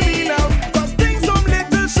free to be me now. Cause things some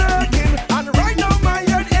little shaking. And right now my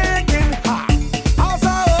head aching. As I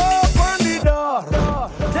open the door,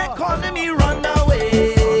 they calling me run away.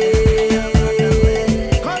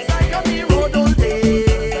 Cause I got the road all day.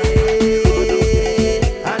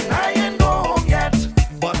 And I ain't go home yet.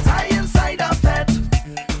 But I inside a fed.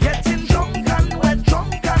 Getting drunk and wet,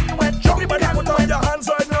 drunk and wet, drunk and wet. Put up your hands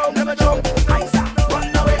right now. Let me jump. Isa,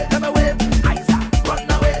 run away. Let me wave. Isa,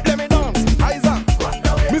 run away. Let me dance. Isa, run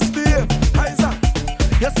away. Misbehave. Isa.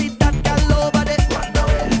 You see that girl over there? Run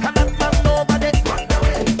away. And that man over there? Run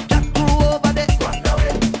away. That crew over there? Run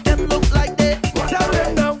away. Them look like they. Tell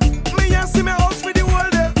them now. Me and see me house for the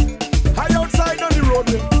world there. I outside on the road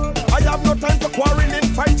there. I have no time for quarreling,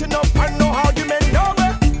 fighting up and no argument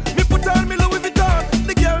nowhere. Me put on me Louis Vuitton.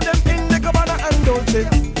 The girl them in the Gabbana and Dolce.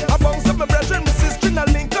 I bounce up my brethren, my sister, and I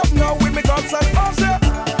link up now with me gods and Osher.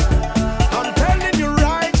 I'm telling you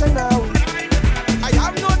right now. I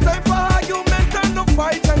have no time for argument and no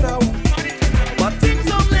fight now. But things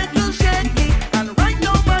some little shaky, and right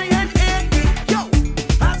now my head achy. Yo,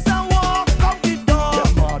 as I walk out the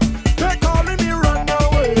door, they calling me run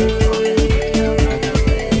away.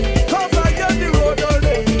 Cause I got the road all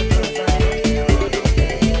day.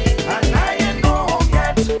 And I ain't go home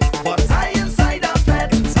yet, but I inside a fed.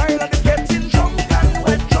 Inside of the getting drunk and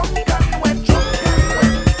wet, drunk and wet, drunk and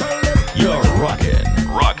wet. You're rockin'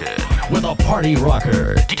 with a party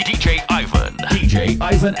rocker. DJ Ivan. DJ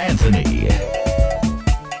Ivan Anthony.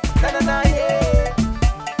 Na na na yeah.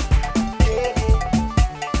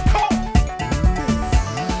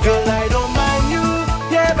 Girl, I don't mind you,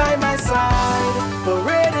 yeah, by my side.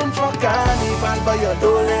 Parading for carnival, but you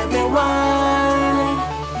don't let me whine.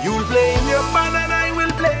 You'll play in your band and I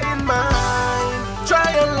will play in mine. Try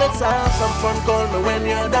and let's have some fun, call me when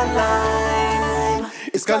you're done line.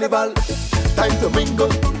 It's carnival, time to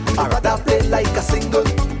mingle. I rather play like a single.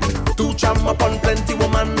 To jam upon plenty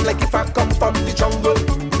woman, like if I come from the jungle.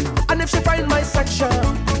 And if she find my section,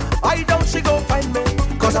 I doubt she go find me.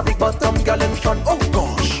 Cause a big bottom girl in front, oh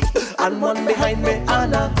gosh. And one behind me,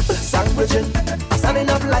 and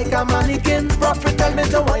Prophet tell me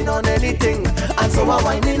to whine on anything, and so I'm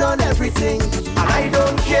whining on everything. And I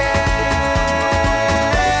don't care.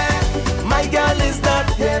 My girl is not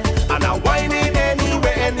here, and I'm whining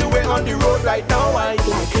anywhere on the road right now. I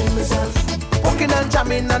liking myself, walking and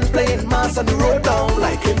jamming and playing mass on the road down,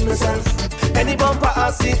 liking myself. Any bumper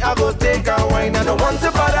I see, I go take a whine. I don't want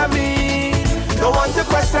to bother me, don't want to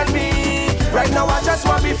question me. Right now I just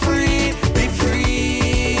want to be free,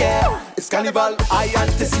 yeah. It's carnival, I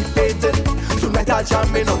anticipated. Tonight I'm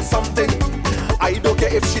jamming on something. I don't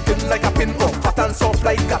care if she thin like a pin or fat and soft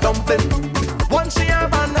like a dumpling. Once she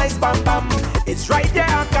have a nice bam bam, it's right there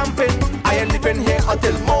I'm camping. I ain't living here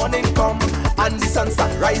until morning come, and the sun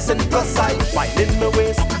start rising. Plus I winding my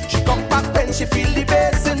waist. She come back when she feel the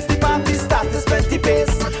bass. Since the party start is plenty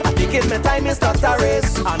pace. I think in my time is not a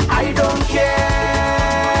race, and I don't care,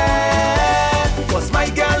 'cause my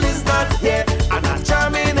girl is not here, and I'm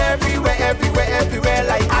jamming everywhere.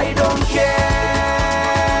 Like I don't care.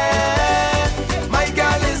 My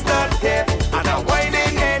girl is not here, and I'm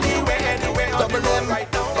whining anywhere. Double M right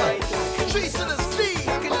now, right? Trees to the sea.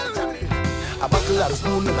 I buckle a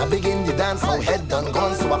spoon and I begin the dance. Now head done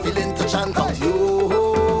gone, so I feel into chant out you.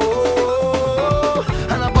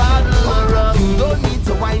 And a bottle of rum. You don't need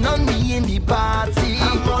to whine on me in the party.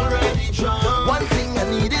 I'm already drunk. One thing I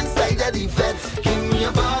need inside of the vet. Give me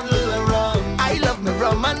a bottle of rum. I love me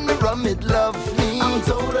rum and me rum it love me. I'm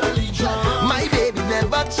totally drunk. My baby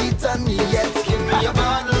never cheat on me yet. Give me a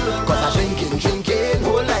bottle of rum. 'Cause I'm drinking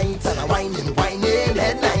whole night, and I'm whining,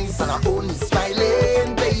 head nice, and I'm only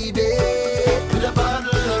smiling, baby. With a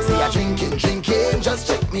bottle of rum. See, I'm drinking, just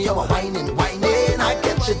check me out, I'm whining. I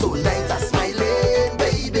catch it all night, I'm smiling,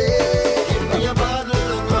 baby. Give me a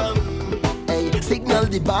bottle of rum. Hey, signal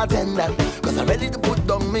the bartender, 'cause I'm ready to put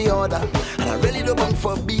down my order, and I'm ready to bunk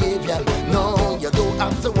for behavior. No, you don't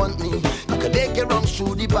have to want me. You can make your wrongs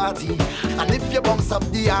through the party, and if you bounce up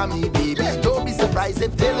the army, baby, don't be surprised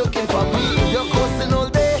if they're looking for me. You're coasting all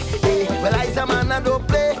day, eh? Well, I's a man, I don't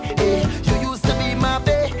play, eh? You used to be my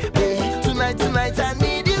baby. Tonight, I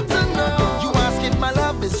need you to know. You ask if my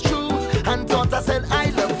love is true, and thought I said I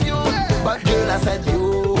love you, but girl, I said you.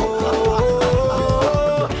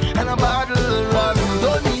 And a bottle of rum. You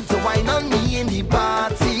don't need to whine on me in the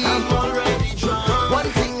party. I'm already drunk. One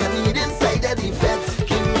thing I need inside of the vet.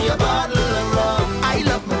 Give me a bottle of rum. I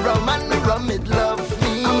love me rum and me rum it love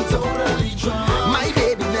me. I'm totally drunk. My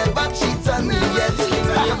baby never cheats on me yet. Give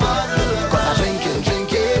me a bottle of rum. 'Cause I'm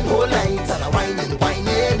drinking whole night, and I'm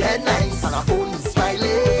whining, head nice, and I'm only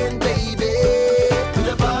smiling, baby.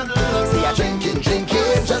 With a bottle of rum. See, I'm drinking,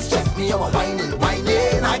 just check me out, I'm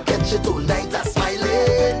whining. I catch it all night, I'm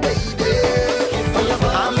smiling, baby. Give me a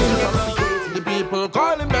bottle of rum. The people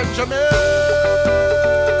calling Benjamin,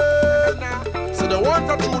 so they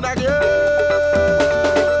want a tune again.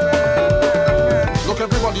 Look,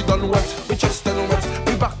 everybody done wet, we chest done wet,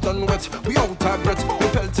 we back done wet, we out of breath, we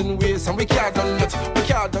pelting ways and we can't done yet, we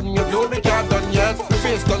can't done yet, no, we can't done yet. We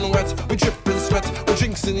face done wet, we dripping sweat, we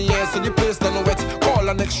drinks in the air, so the place done wet. Call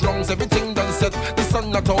our next rounds, everything done set. The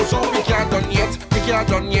sun not out, so we can't done yet,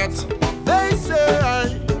 They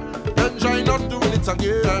say, Benjamin not doing it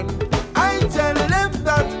again. I tell them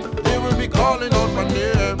that they will be calling out my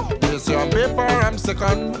name. They say on paper I'm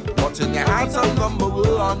second, but in your heart I'm number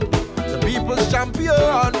one. The people's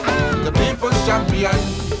champion, the people's champion.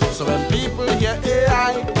 So when people hear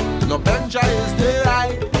AI, no Benja is the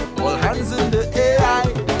eye. All hands in the AI,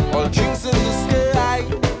 all drinks in the sky.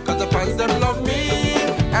 'Cause the fans them love me,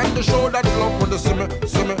 and they show that love when they see me.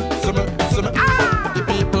 The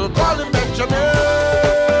people calling Benjamin,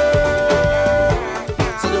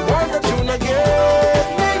 so they want the tune again.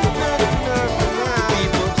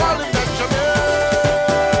 People calling Benjamin,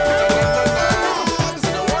 so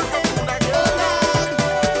they want the tune again.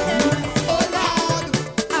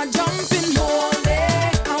 I'm jumping all day,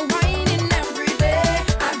 I'm whining every day,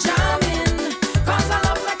 I'm jamming, 'cause I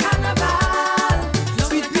love the carnival.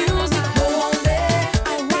 Sweet music all day,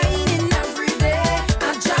 I'm whining every day,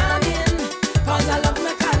 I'm jamming, 'cause I love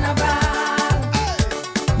my carnival.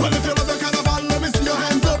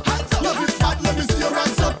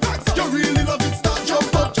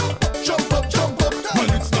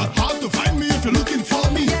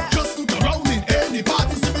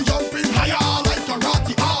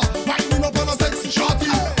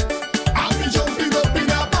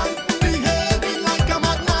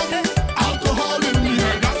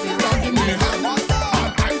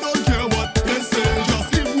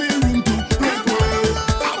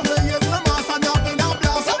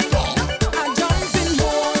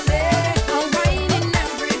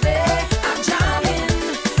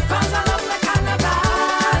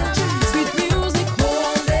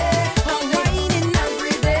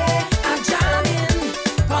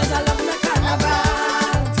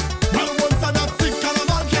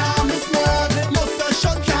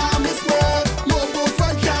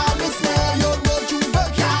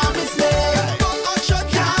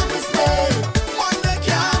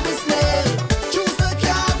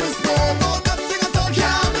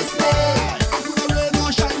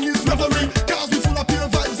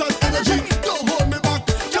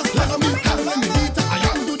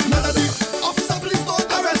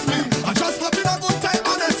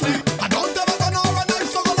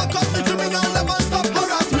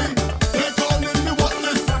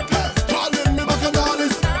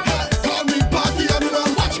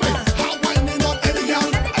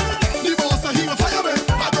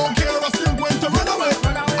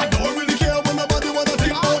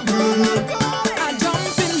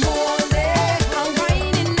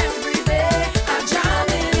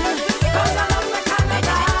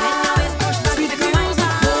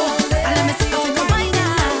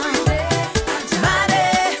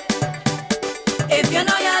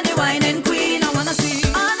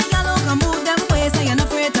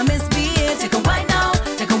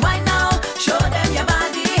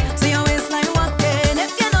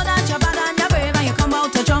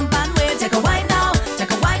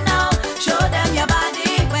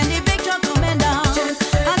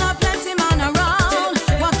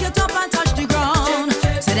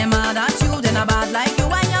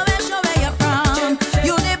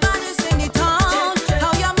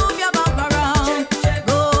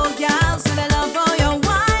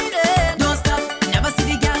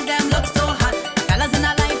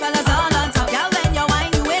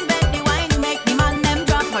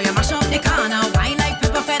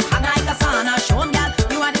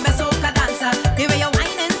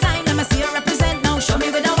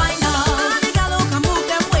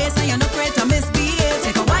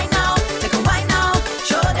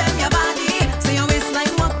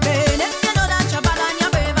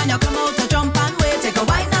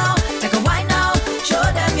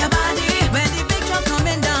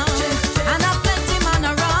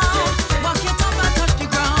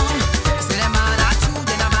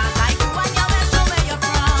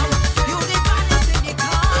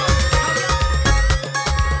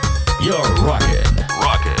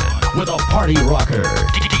 party rocker,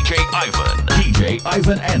 DJ Ivan. DJ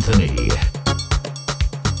Ivan Anthony.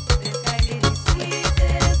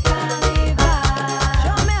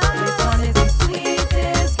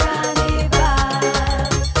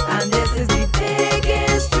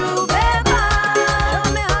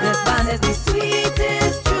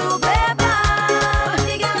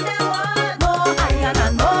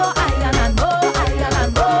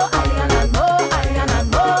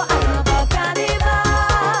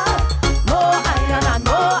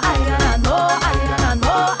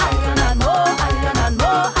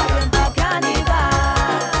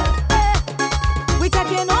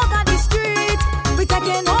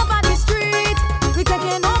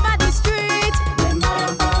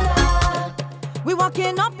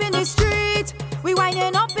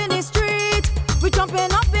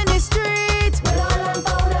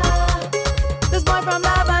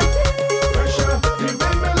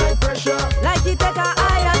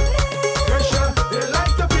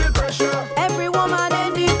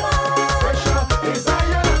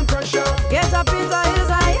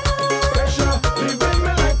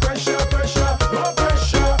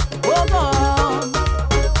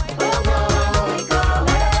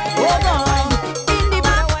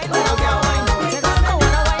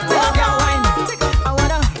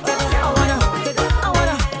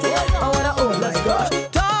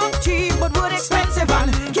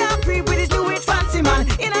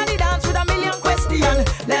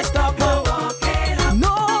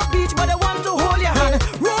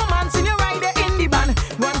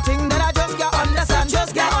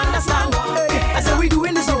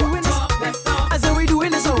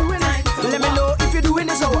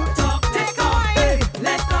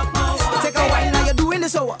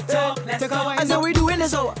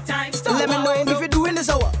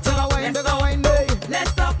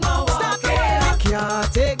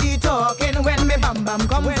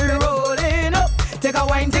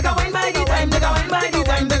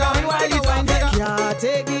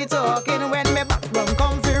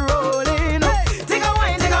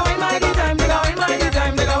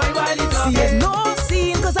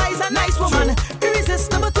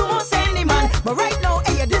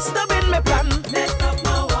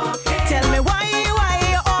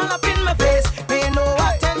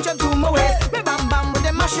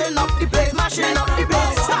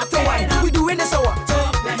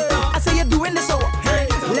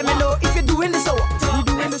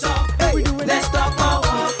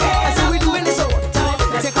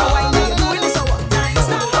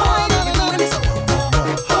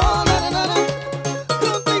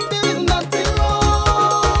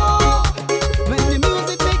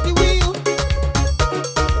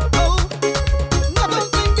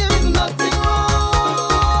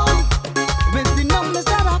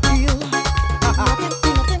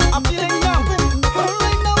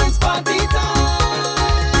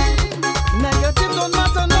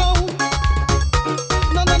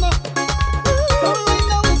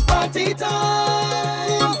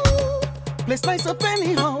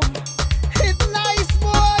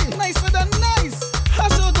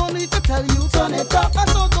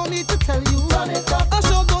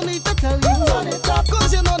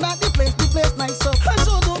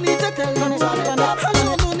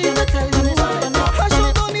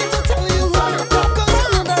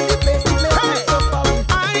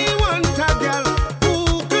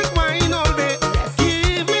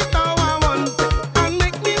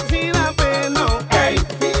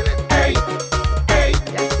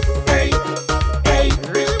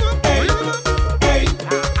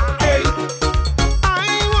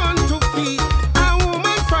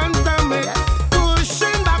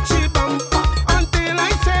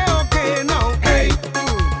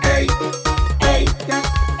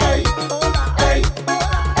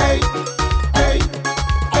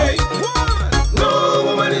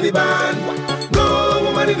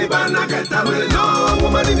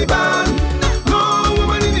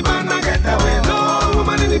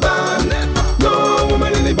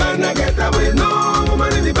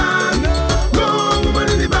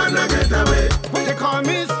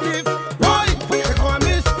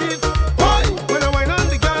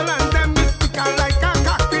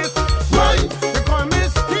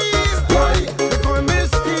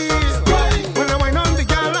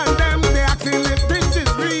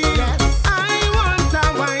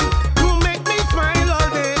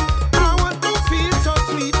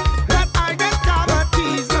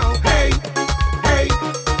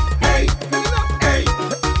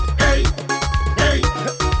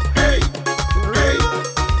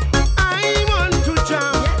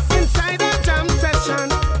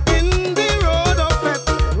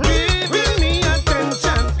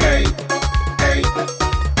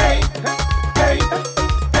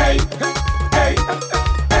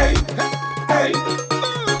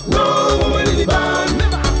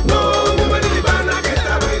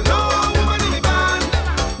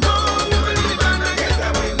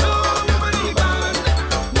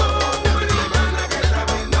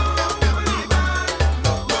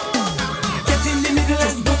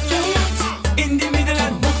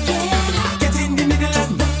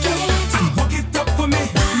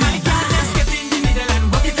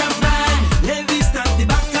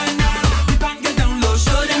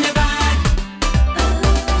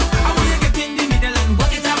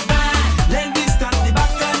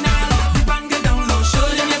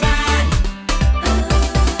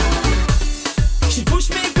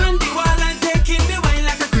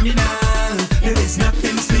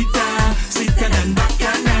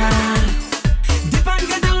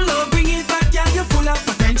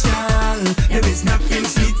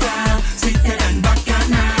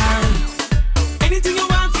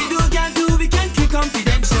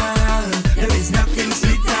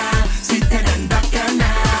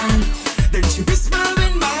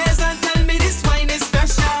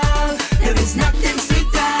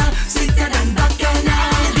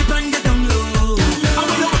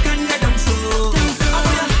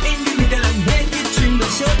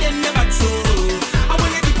 them your back so. I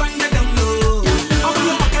want you deep and you down low. I want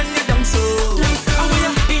you back and you down so. I want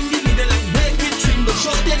you in the middle and make it trim. Go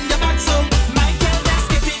show them your back so. My girl, just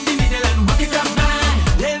skip in the middle and walk it up, man.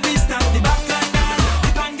 Heavy stand the back and down.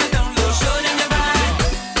 Deep and you down low, show them your back.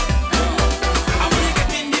 I want you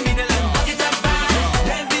get in the middle and walk it up, man.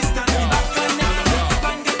 Heavy stand the back and down. Deep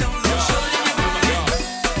and you down low, show them your back.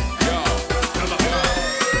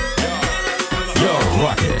 You're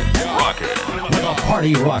rockin' with a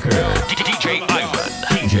party rocker. DJ Ivan.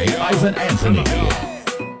 DJ Ivan Anthony.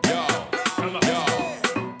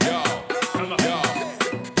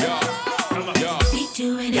 We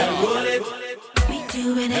doing Yeah, it. roll it. We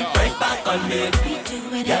doing it. Right back on me. We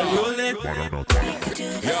doing Yeah, it. roll it. We could do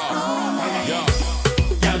this all night.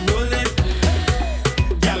 Yeah, roll it.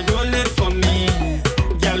 Yeah, roll it for me.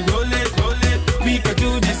 Yeah, roll it, roll it. We could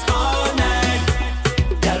do this all night.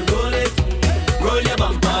 Yeah, roll it. Roll your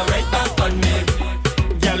bumper right back on me.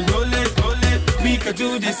 Yeah, roll it, roll it. We could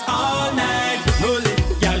do this all night. Roll it.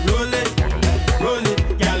 Yeah, roll it. Roll it.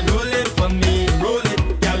 Yeah, roll it for me. Roll it.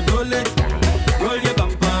 Yeah, roll it. Roll your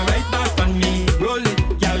bumper right back on me. Roll it.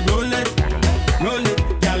 Yeah, roll it. Roll it.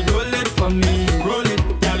 Yeah, roll it for me. Roll it.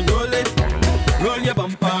 Yeah, roll it. Roll your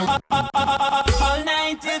bumper. All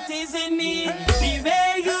night you're teasing me. The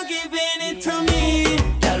way you giving it to me.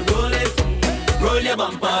 Girl, roll it. Roll your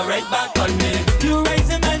bumper right back on me. You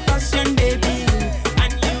raising my passion, baby.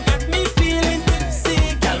 And you got me feeling tipsy.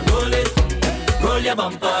 Girl, roll it. Roll your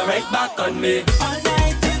bumper right back on me. All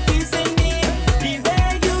night you're teasing me. The way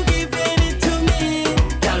you giving it to me.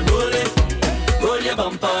 Girl, roll it. Roll your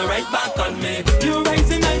bumper right back on me. You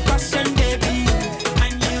raising my passion, baby.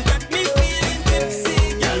 And you got me feeling tipsy.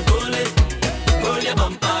 Girl, roll it. Roll your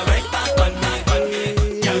bumper right back on me.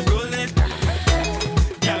 Girl, roll it.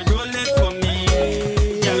 Girl, roll it for me.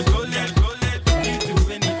 Girl, roll it, roll it. We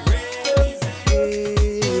doing it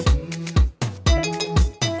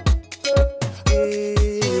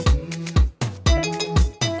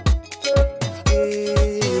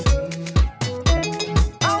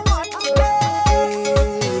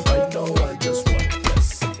Right now I just want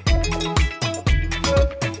this.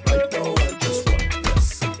 Right now I just want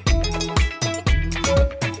this.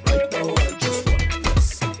 Right now I just want this.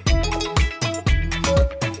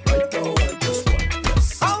 Right now I just want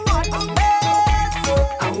this.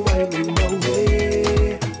 I'm winding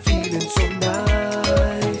away, feeling so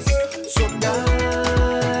nice, so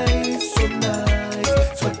nice, so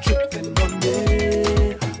nice. Sweat dripping on me,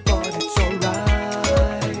 but it's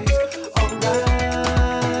alright,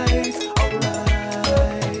 alright,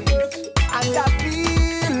 alright. And I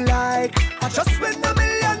feel like I just win $1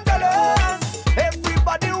 million.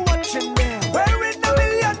 Everybody watching me, wearing $1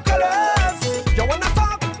 million. You wanna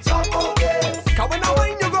talk? Talk about this. 'Cause when I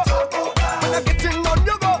wine, you go. Talk about that. When I get in on,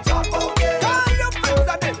 you go. Talk about this. Call your friends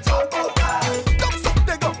and them. Talk about that. Thumbs up,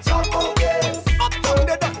 they go. Talk about this. Up, down,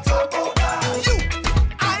 they don't. Talk about that. You,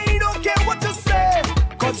 I don't care what you say.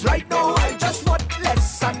 'Cause right now I just want less.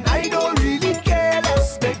 And I don't really care less.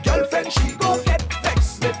 My girlfriend, she go get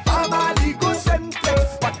vexed. My family go send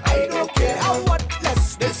text. But I don't care, I want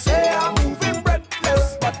less. They say I'm moving breathless.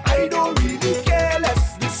 But I don't really care less.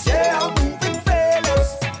 This year I'm moving fearless.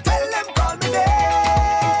 Tell them call me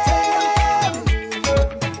name.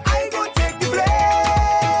 I gon' take the blame.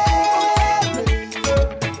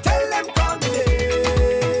 Tell them call me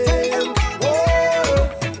name. Oh,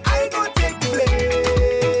 I gon' take the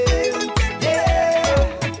blame.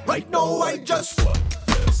 Yeah. Right now I just want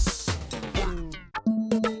this.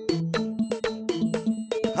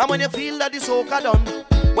 And when you feel that the soca done,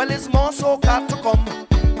 well, it's more soca to come.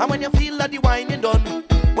 And when you feel that the whining done,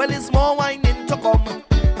 well, it's more whining to come.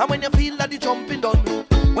 And when you feel that the jumping done,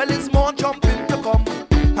 well, it's more jumping to come.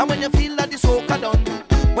 And when you feel that the soca done,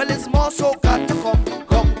 well, it's more soca to come.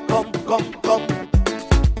 Come, come, come, come.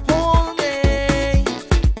 Hold me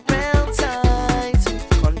real tight,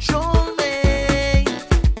 control me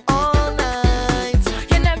all night.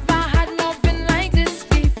 You never had nothing like this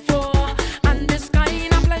before, and this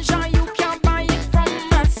kind of pleasure you can't buy it from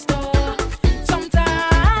a store.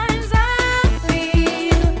 Sometimes I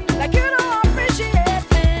feel like you don't appreciate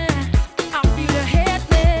me. I feel you hate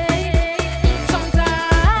me.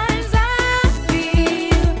 Sometimes I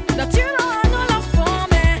feel that you don't have no love for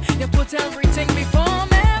me. You put every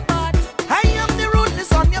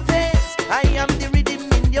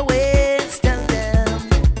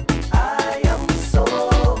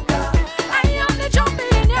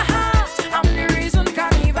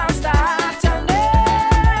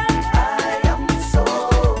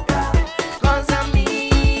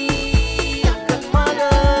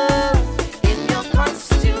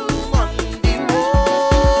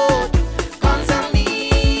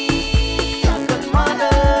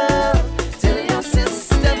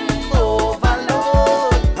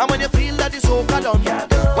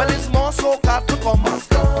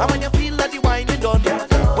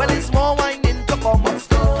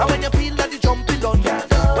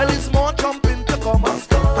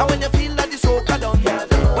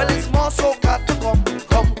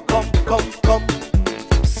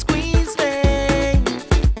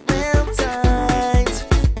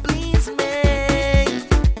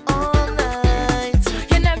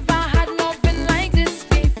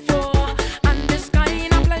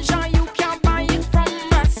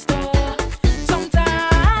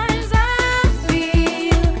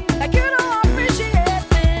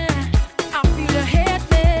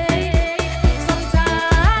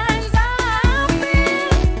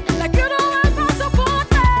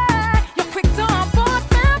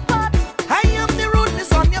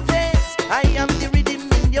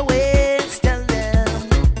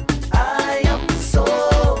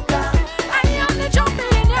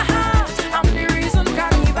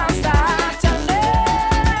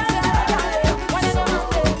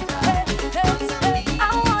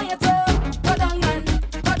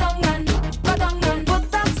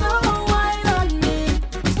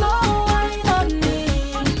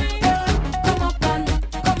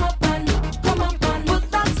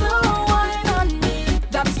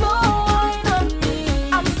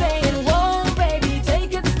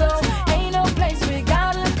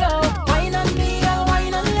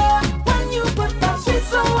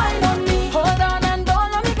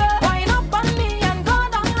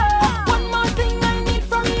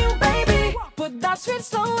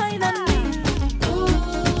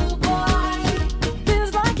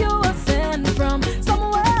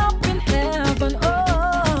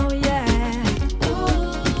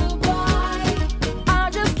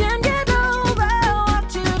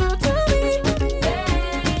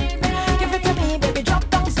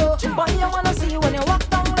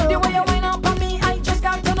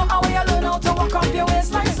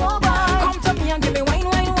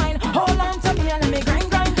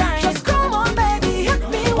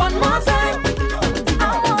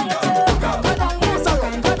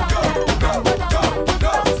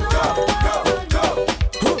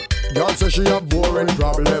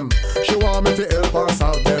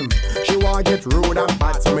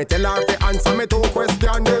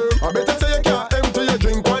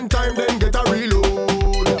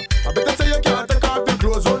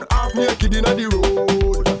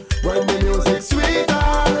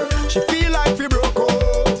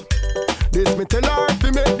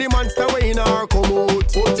her come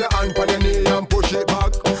out. Put your hand on your knee and push it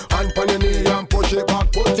back. Hand on your knee and push it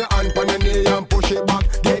back. Put your hand on your knee and push it back.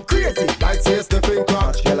 Get crazy like say Stephen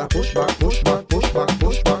Crouch. Girl, I push back, push back, push back,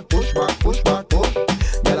 push back, push back, push back, push.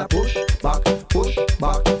 Girl, I push back, push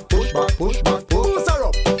back, push back, push back, push. Push her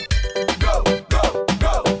up. Go, go,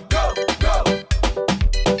 go, go, go.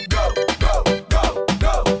 Go, go, go,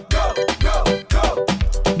 go, go, go, go.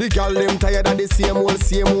 The girl them tired of the same old.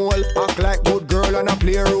 Act like good girl and a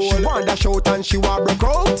play role. She want dash out and she want broke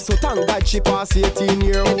out. So thank God she pass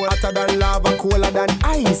 18-year-old. Hotter than lava, colder than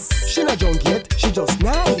ice. She not drunk yet, she just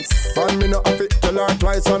nice. And me no have to tell her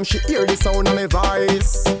twice when she hear the sound of my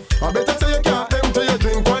voice. I better say you can't empty your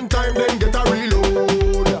drink one time, then get a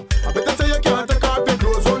reload. I better say you can't take off your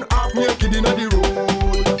clothes, run half naked inna the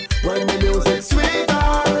road. When the music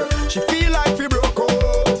sweeter, she feel like she broke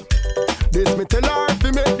out. This me tell her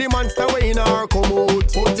fi make the monster way in her come out.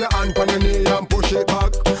 Put your hand on your knee and push it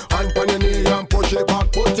back. Hand on your knee and push it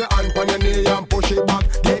back. Put your hand on your knee and push it back.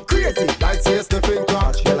 Get crazy like say Stephen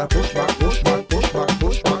Crouch. Girl, I push back, push back, push back,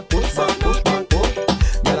 push back, push back, push back, push.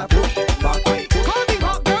 Girl, I push back. All the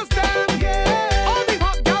hot girls them, yeah. All the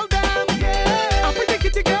hot girl them, yeah. I pretty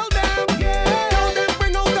kitty girl them, yeah. Girl them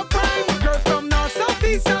bring out the prime. Girls from north, south,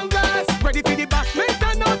 east and west, ready for the bashment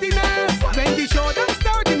and naughtiness. When the show them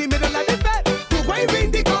start in the middle of the fest, who going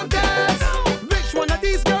win the contest? Which one of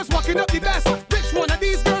these girls walking up the best? Which one of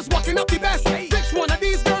these girls walking up the best? Which one of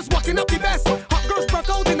these girls walking up the best? Hot girls broke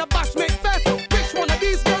out in a bashment fest. Which one of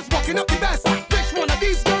these girls walking up the best? Which one of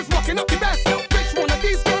these girls walking up the best? Which one of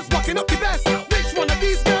these girls walking up the best? Which one of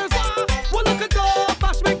these girls? Well, look at all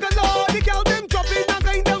bashment galore. The girl them dropping and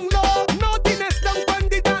going down low. Naughtiness down on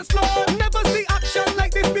the dance floor. Never see action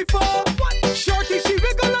like this before. Shorty she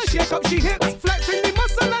wiggle and shake up she hips, flexing the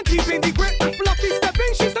muscle and keeping the grip. Fluffy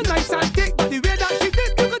stepping, she's so nice and thick. The way that she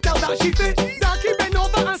did, you could tell that she fit. Darky bend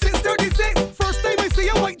over and 636. First time I see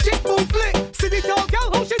a white chick boom flick. See the tall girl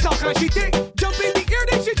how she talk and she tick. Jump in the air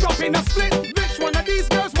then she drop in a split. Which one of these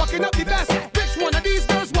girls walking up the best? Which one of these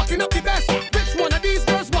girls walking up the best? Which one of these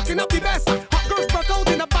girls walking up the best? Hot girls broke out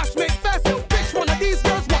in a bashment fest. Which one of these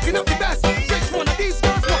girls walking up the best? Which one of these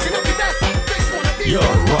girls walking up the best? Which one of these You're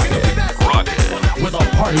girls walking up the best? rocking with a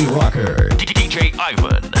party rocker. DJ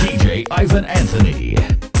Ivan. DJ Ivan Anthony.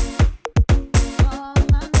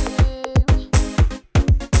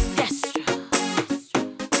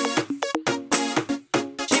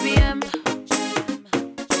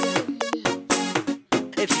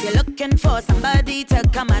 If you're looking for somebody to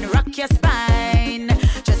come and rock your spine,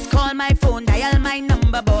 just call my phone, dial my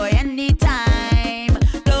number, boy, anytime.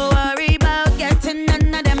 Don't worry about getting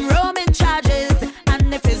none of them roaming charges.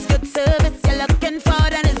 And if it's good service you're looking for,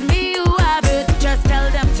 then it's me who have it. Just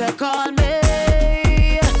tell them to call me.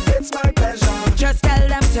 It's my pleasure. Just tell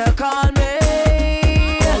them to call me.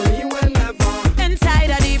 Call me whenever.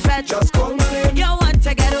 Inside of the fed. Just call my name. You want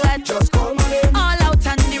to get wet. Just call my name. All out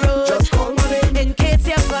on the road. Just call my name. In case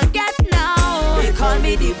you forget now, they call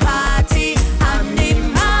me the party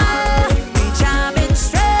animal. We jamming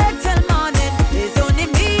straight till morning. There's only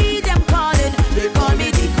me them calling. They call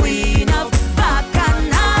me the queen of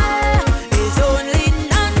Bacchanal. There's only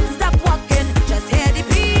non-stop walking. Just hear the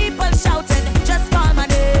people shouting. Just call my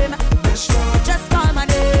name. Just call my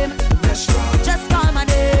name. Just call my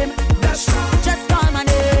name. Just call my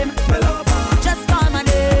name. Just call my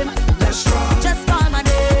name. Just call my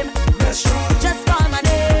name. Just call my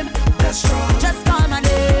name. Just call my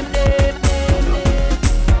name.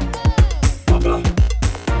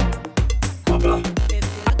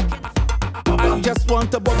 I just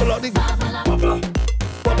want to bubble on the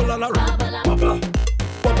bubble on the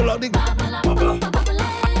bubble on the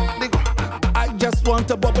I just want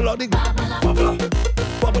to bubble on the bubble on the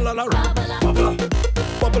bubble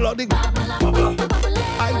on the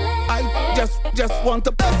I just want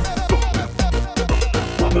to bubble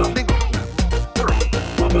on the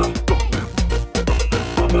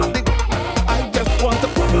I just want to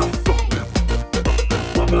bubble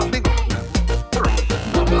on the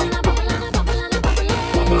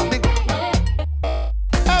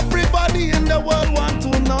everybody in the world want to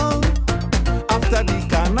know after the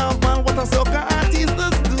carnival what a soca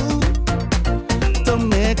artists do to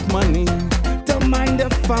make money, to mind their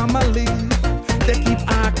family. They keep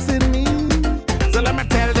asking me, so let me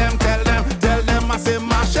tell them I say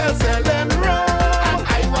Marshall selling rum and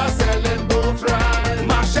I was selling boat ride.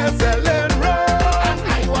 Marshall selling rum and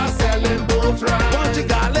I was selling boat ride. Punchy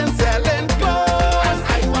Garland selling clothes and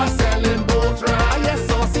I was selling boat ride. Yes,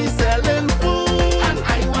 Saucy selling food and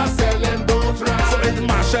I was selling boat ride. So it's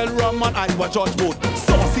Marshall rum and I watch on boat.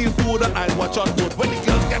 Saucy food and I watch on boat. When the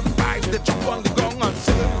girls get vibes, they jump on the gong and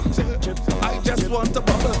sing. I just want to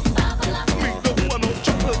bubble.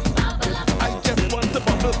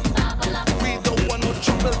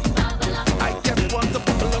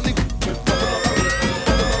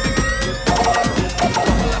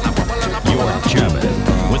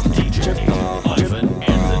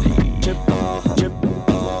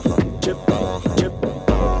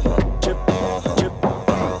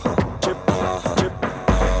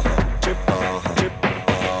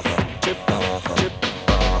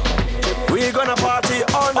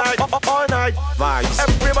 night vibes.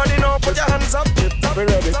 Everybody know, put your hands up. We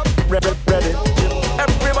ready, ready, ready.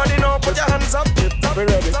 Everybody know, put your hands up. We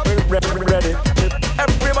ready, ready, ready.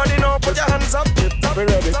 Everybody know, put your hands up. We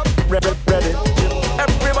ready, ready, ready.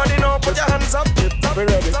 Everybody know, put your hands up. We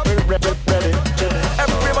ready, ready, ready.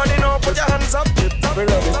 Everybody know, put your hands up. We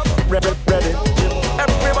ready, ready, ready.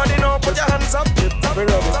 Everybody know, put your hands up. We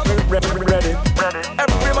ready, ready, ready.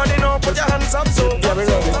 Everybody know, put your hands up. So yeah, we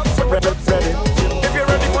ready, ready, ready. If you're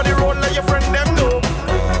ready for the road, let your friend them know.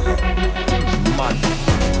 Man,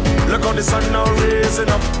 look how the sun now raising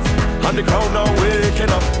up, and the crowd now waking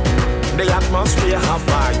up. The atmosphere have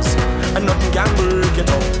vibes, and nothing can break it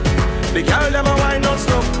up. The girl them a wine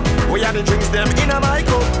non-stop. We had the drinks them in a my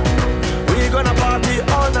cup. We gonna party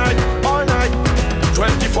all night, all night.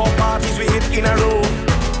 24 parties we hit in a row.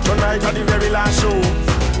 Tonight at the very last show.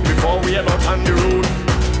 Before we head out on the road,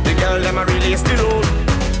 the girl them a release the load.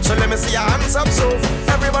 So let me see your hands up, so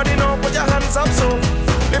everybody know, put your hands up, so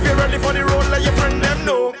if you're ready for the road, let your friend them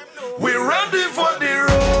know. We're ready for the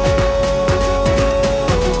road.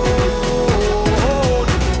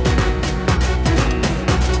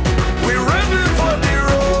 We're ready for the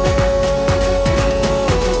road.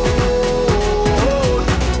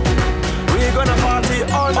 We're gonna party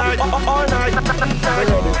all night, all night.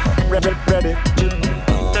 Ready, ready, ready.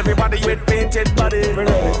 Everybody with painted body.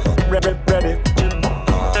 Ready, ready, ready.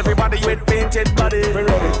 Everybody with painted body.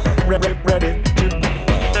 Ready, ready, ready.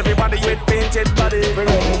 Everybody with painted body.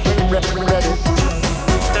 Ready, ready, ready.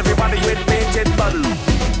 Everybody with painted body.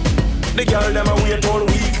 The girl them a wait all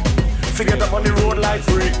week. Figure up on the road like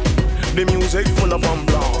freak. The music full of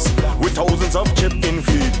ambiance with thousands of chipping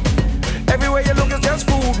feet. Everywhere you look is just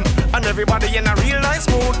food, and everybody in a real nice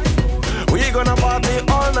mood. We gonna party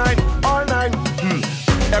all night, all night.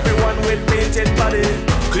 Everyone with painted body,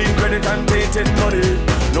 clean credit and painted money.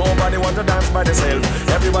 Nobody want to dance by themselves.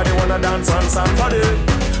 Everybody wanna dance on somebody.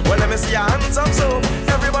 Well, let me see your hands up, so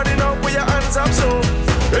everybody know, put your hands up, so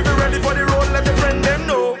if you're ready for the road, let your friend them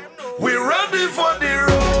know. We're ready for the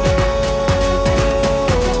road.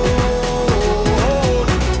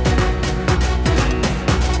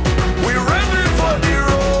 We're ready for the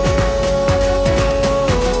road.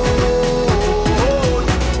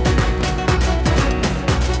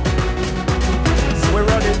 We're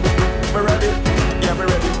ready, we're ready, yeah, we're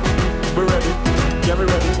ready, we're ready, yeah, we're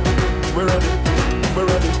ready, we're ready, we're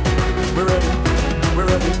ready, we're ready, we're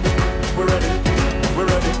ready, we're ready, we're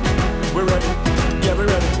ready, we're ready, yeah, we're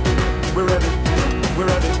ready, we're ready, we're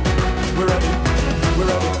ready, we're ready, we're ready, we're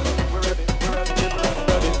ready.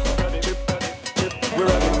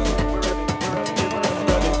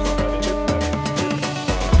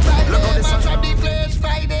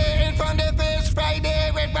 Friday, in front of face,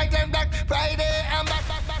 Friday, red, white, and black, Friday, I'm back,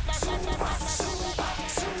 back, back, back.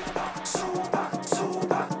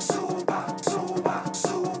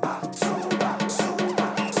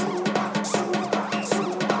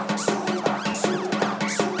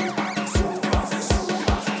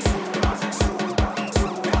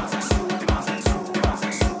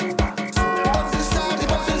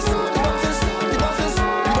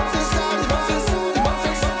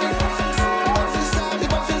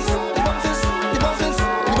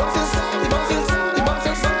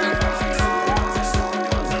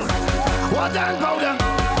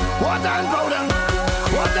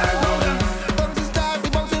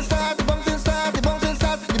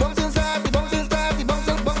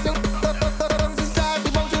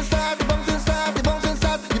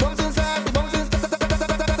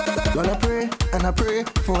 Gonna pray and I pray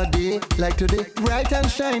for a day like today, bright and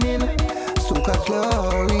shining, soca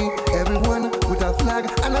glory. Everyone with a flag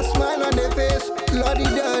and a smile on their face, Lordy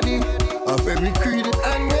Daddy of every creed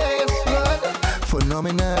and race, Lord.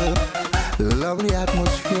 Phenomenal, lovely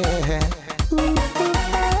atmosphere.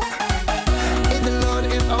 If the Lord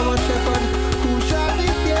is our shepherd, who shall be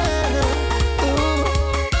feared?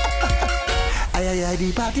 The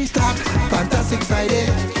party start, fantastic Friday.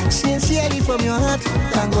 Sincerely from your heart,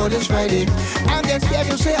 thank God it's Friday. I'm just here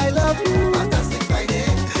to say I love you. Fantastic Friday.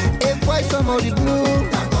 If why somebody blue,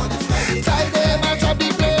 thank God it's Friday. Friday, match up the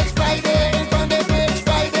place. Friday, in front of the place.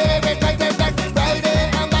 Friday, red, white, and black. Friday,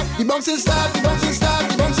 I'm back. The bouncing start, the bouncing start,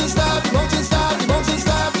 the bouncing start, the bouncing start, the bouncing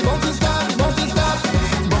start, the bouncing start, the bouncing start.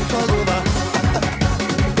 Bounce all over.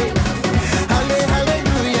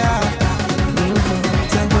 Hallelujah.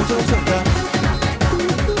 Thank God for soca.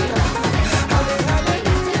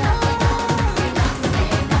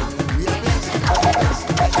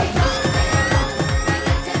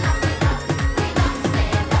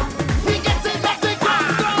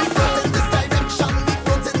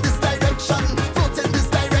 Foot in this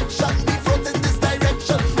direction,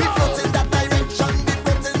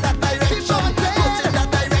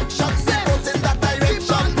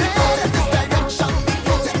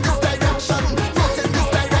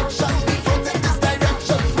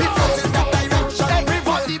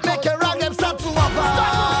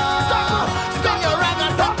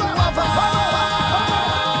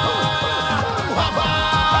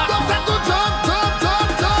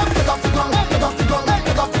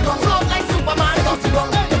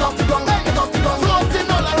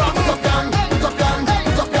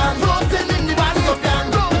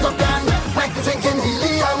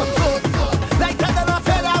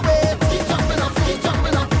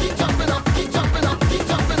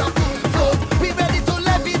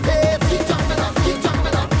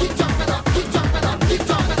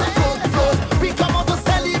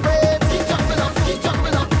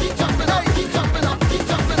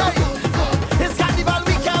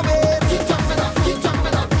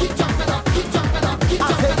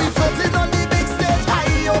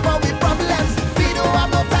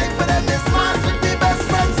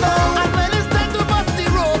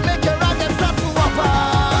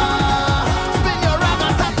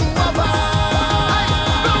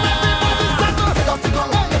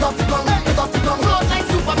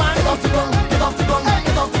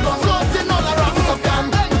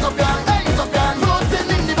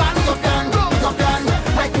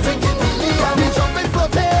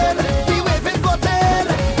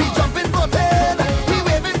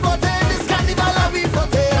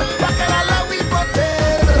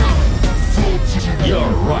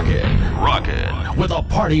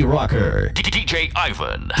 party rocker. DJ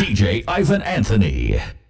Ivan. DJ Ivan Anthony.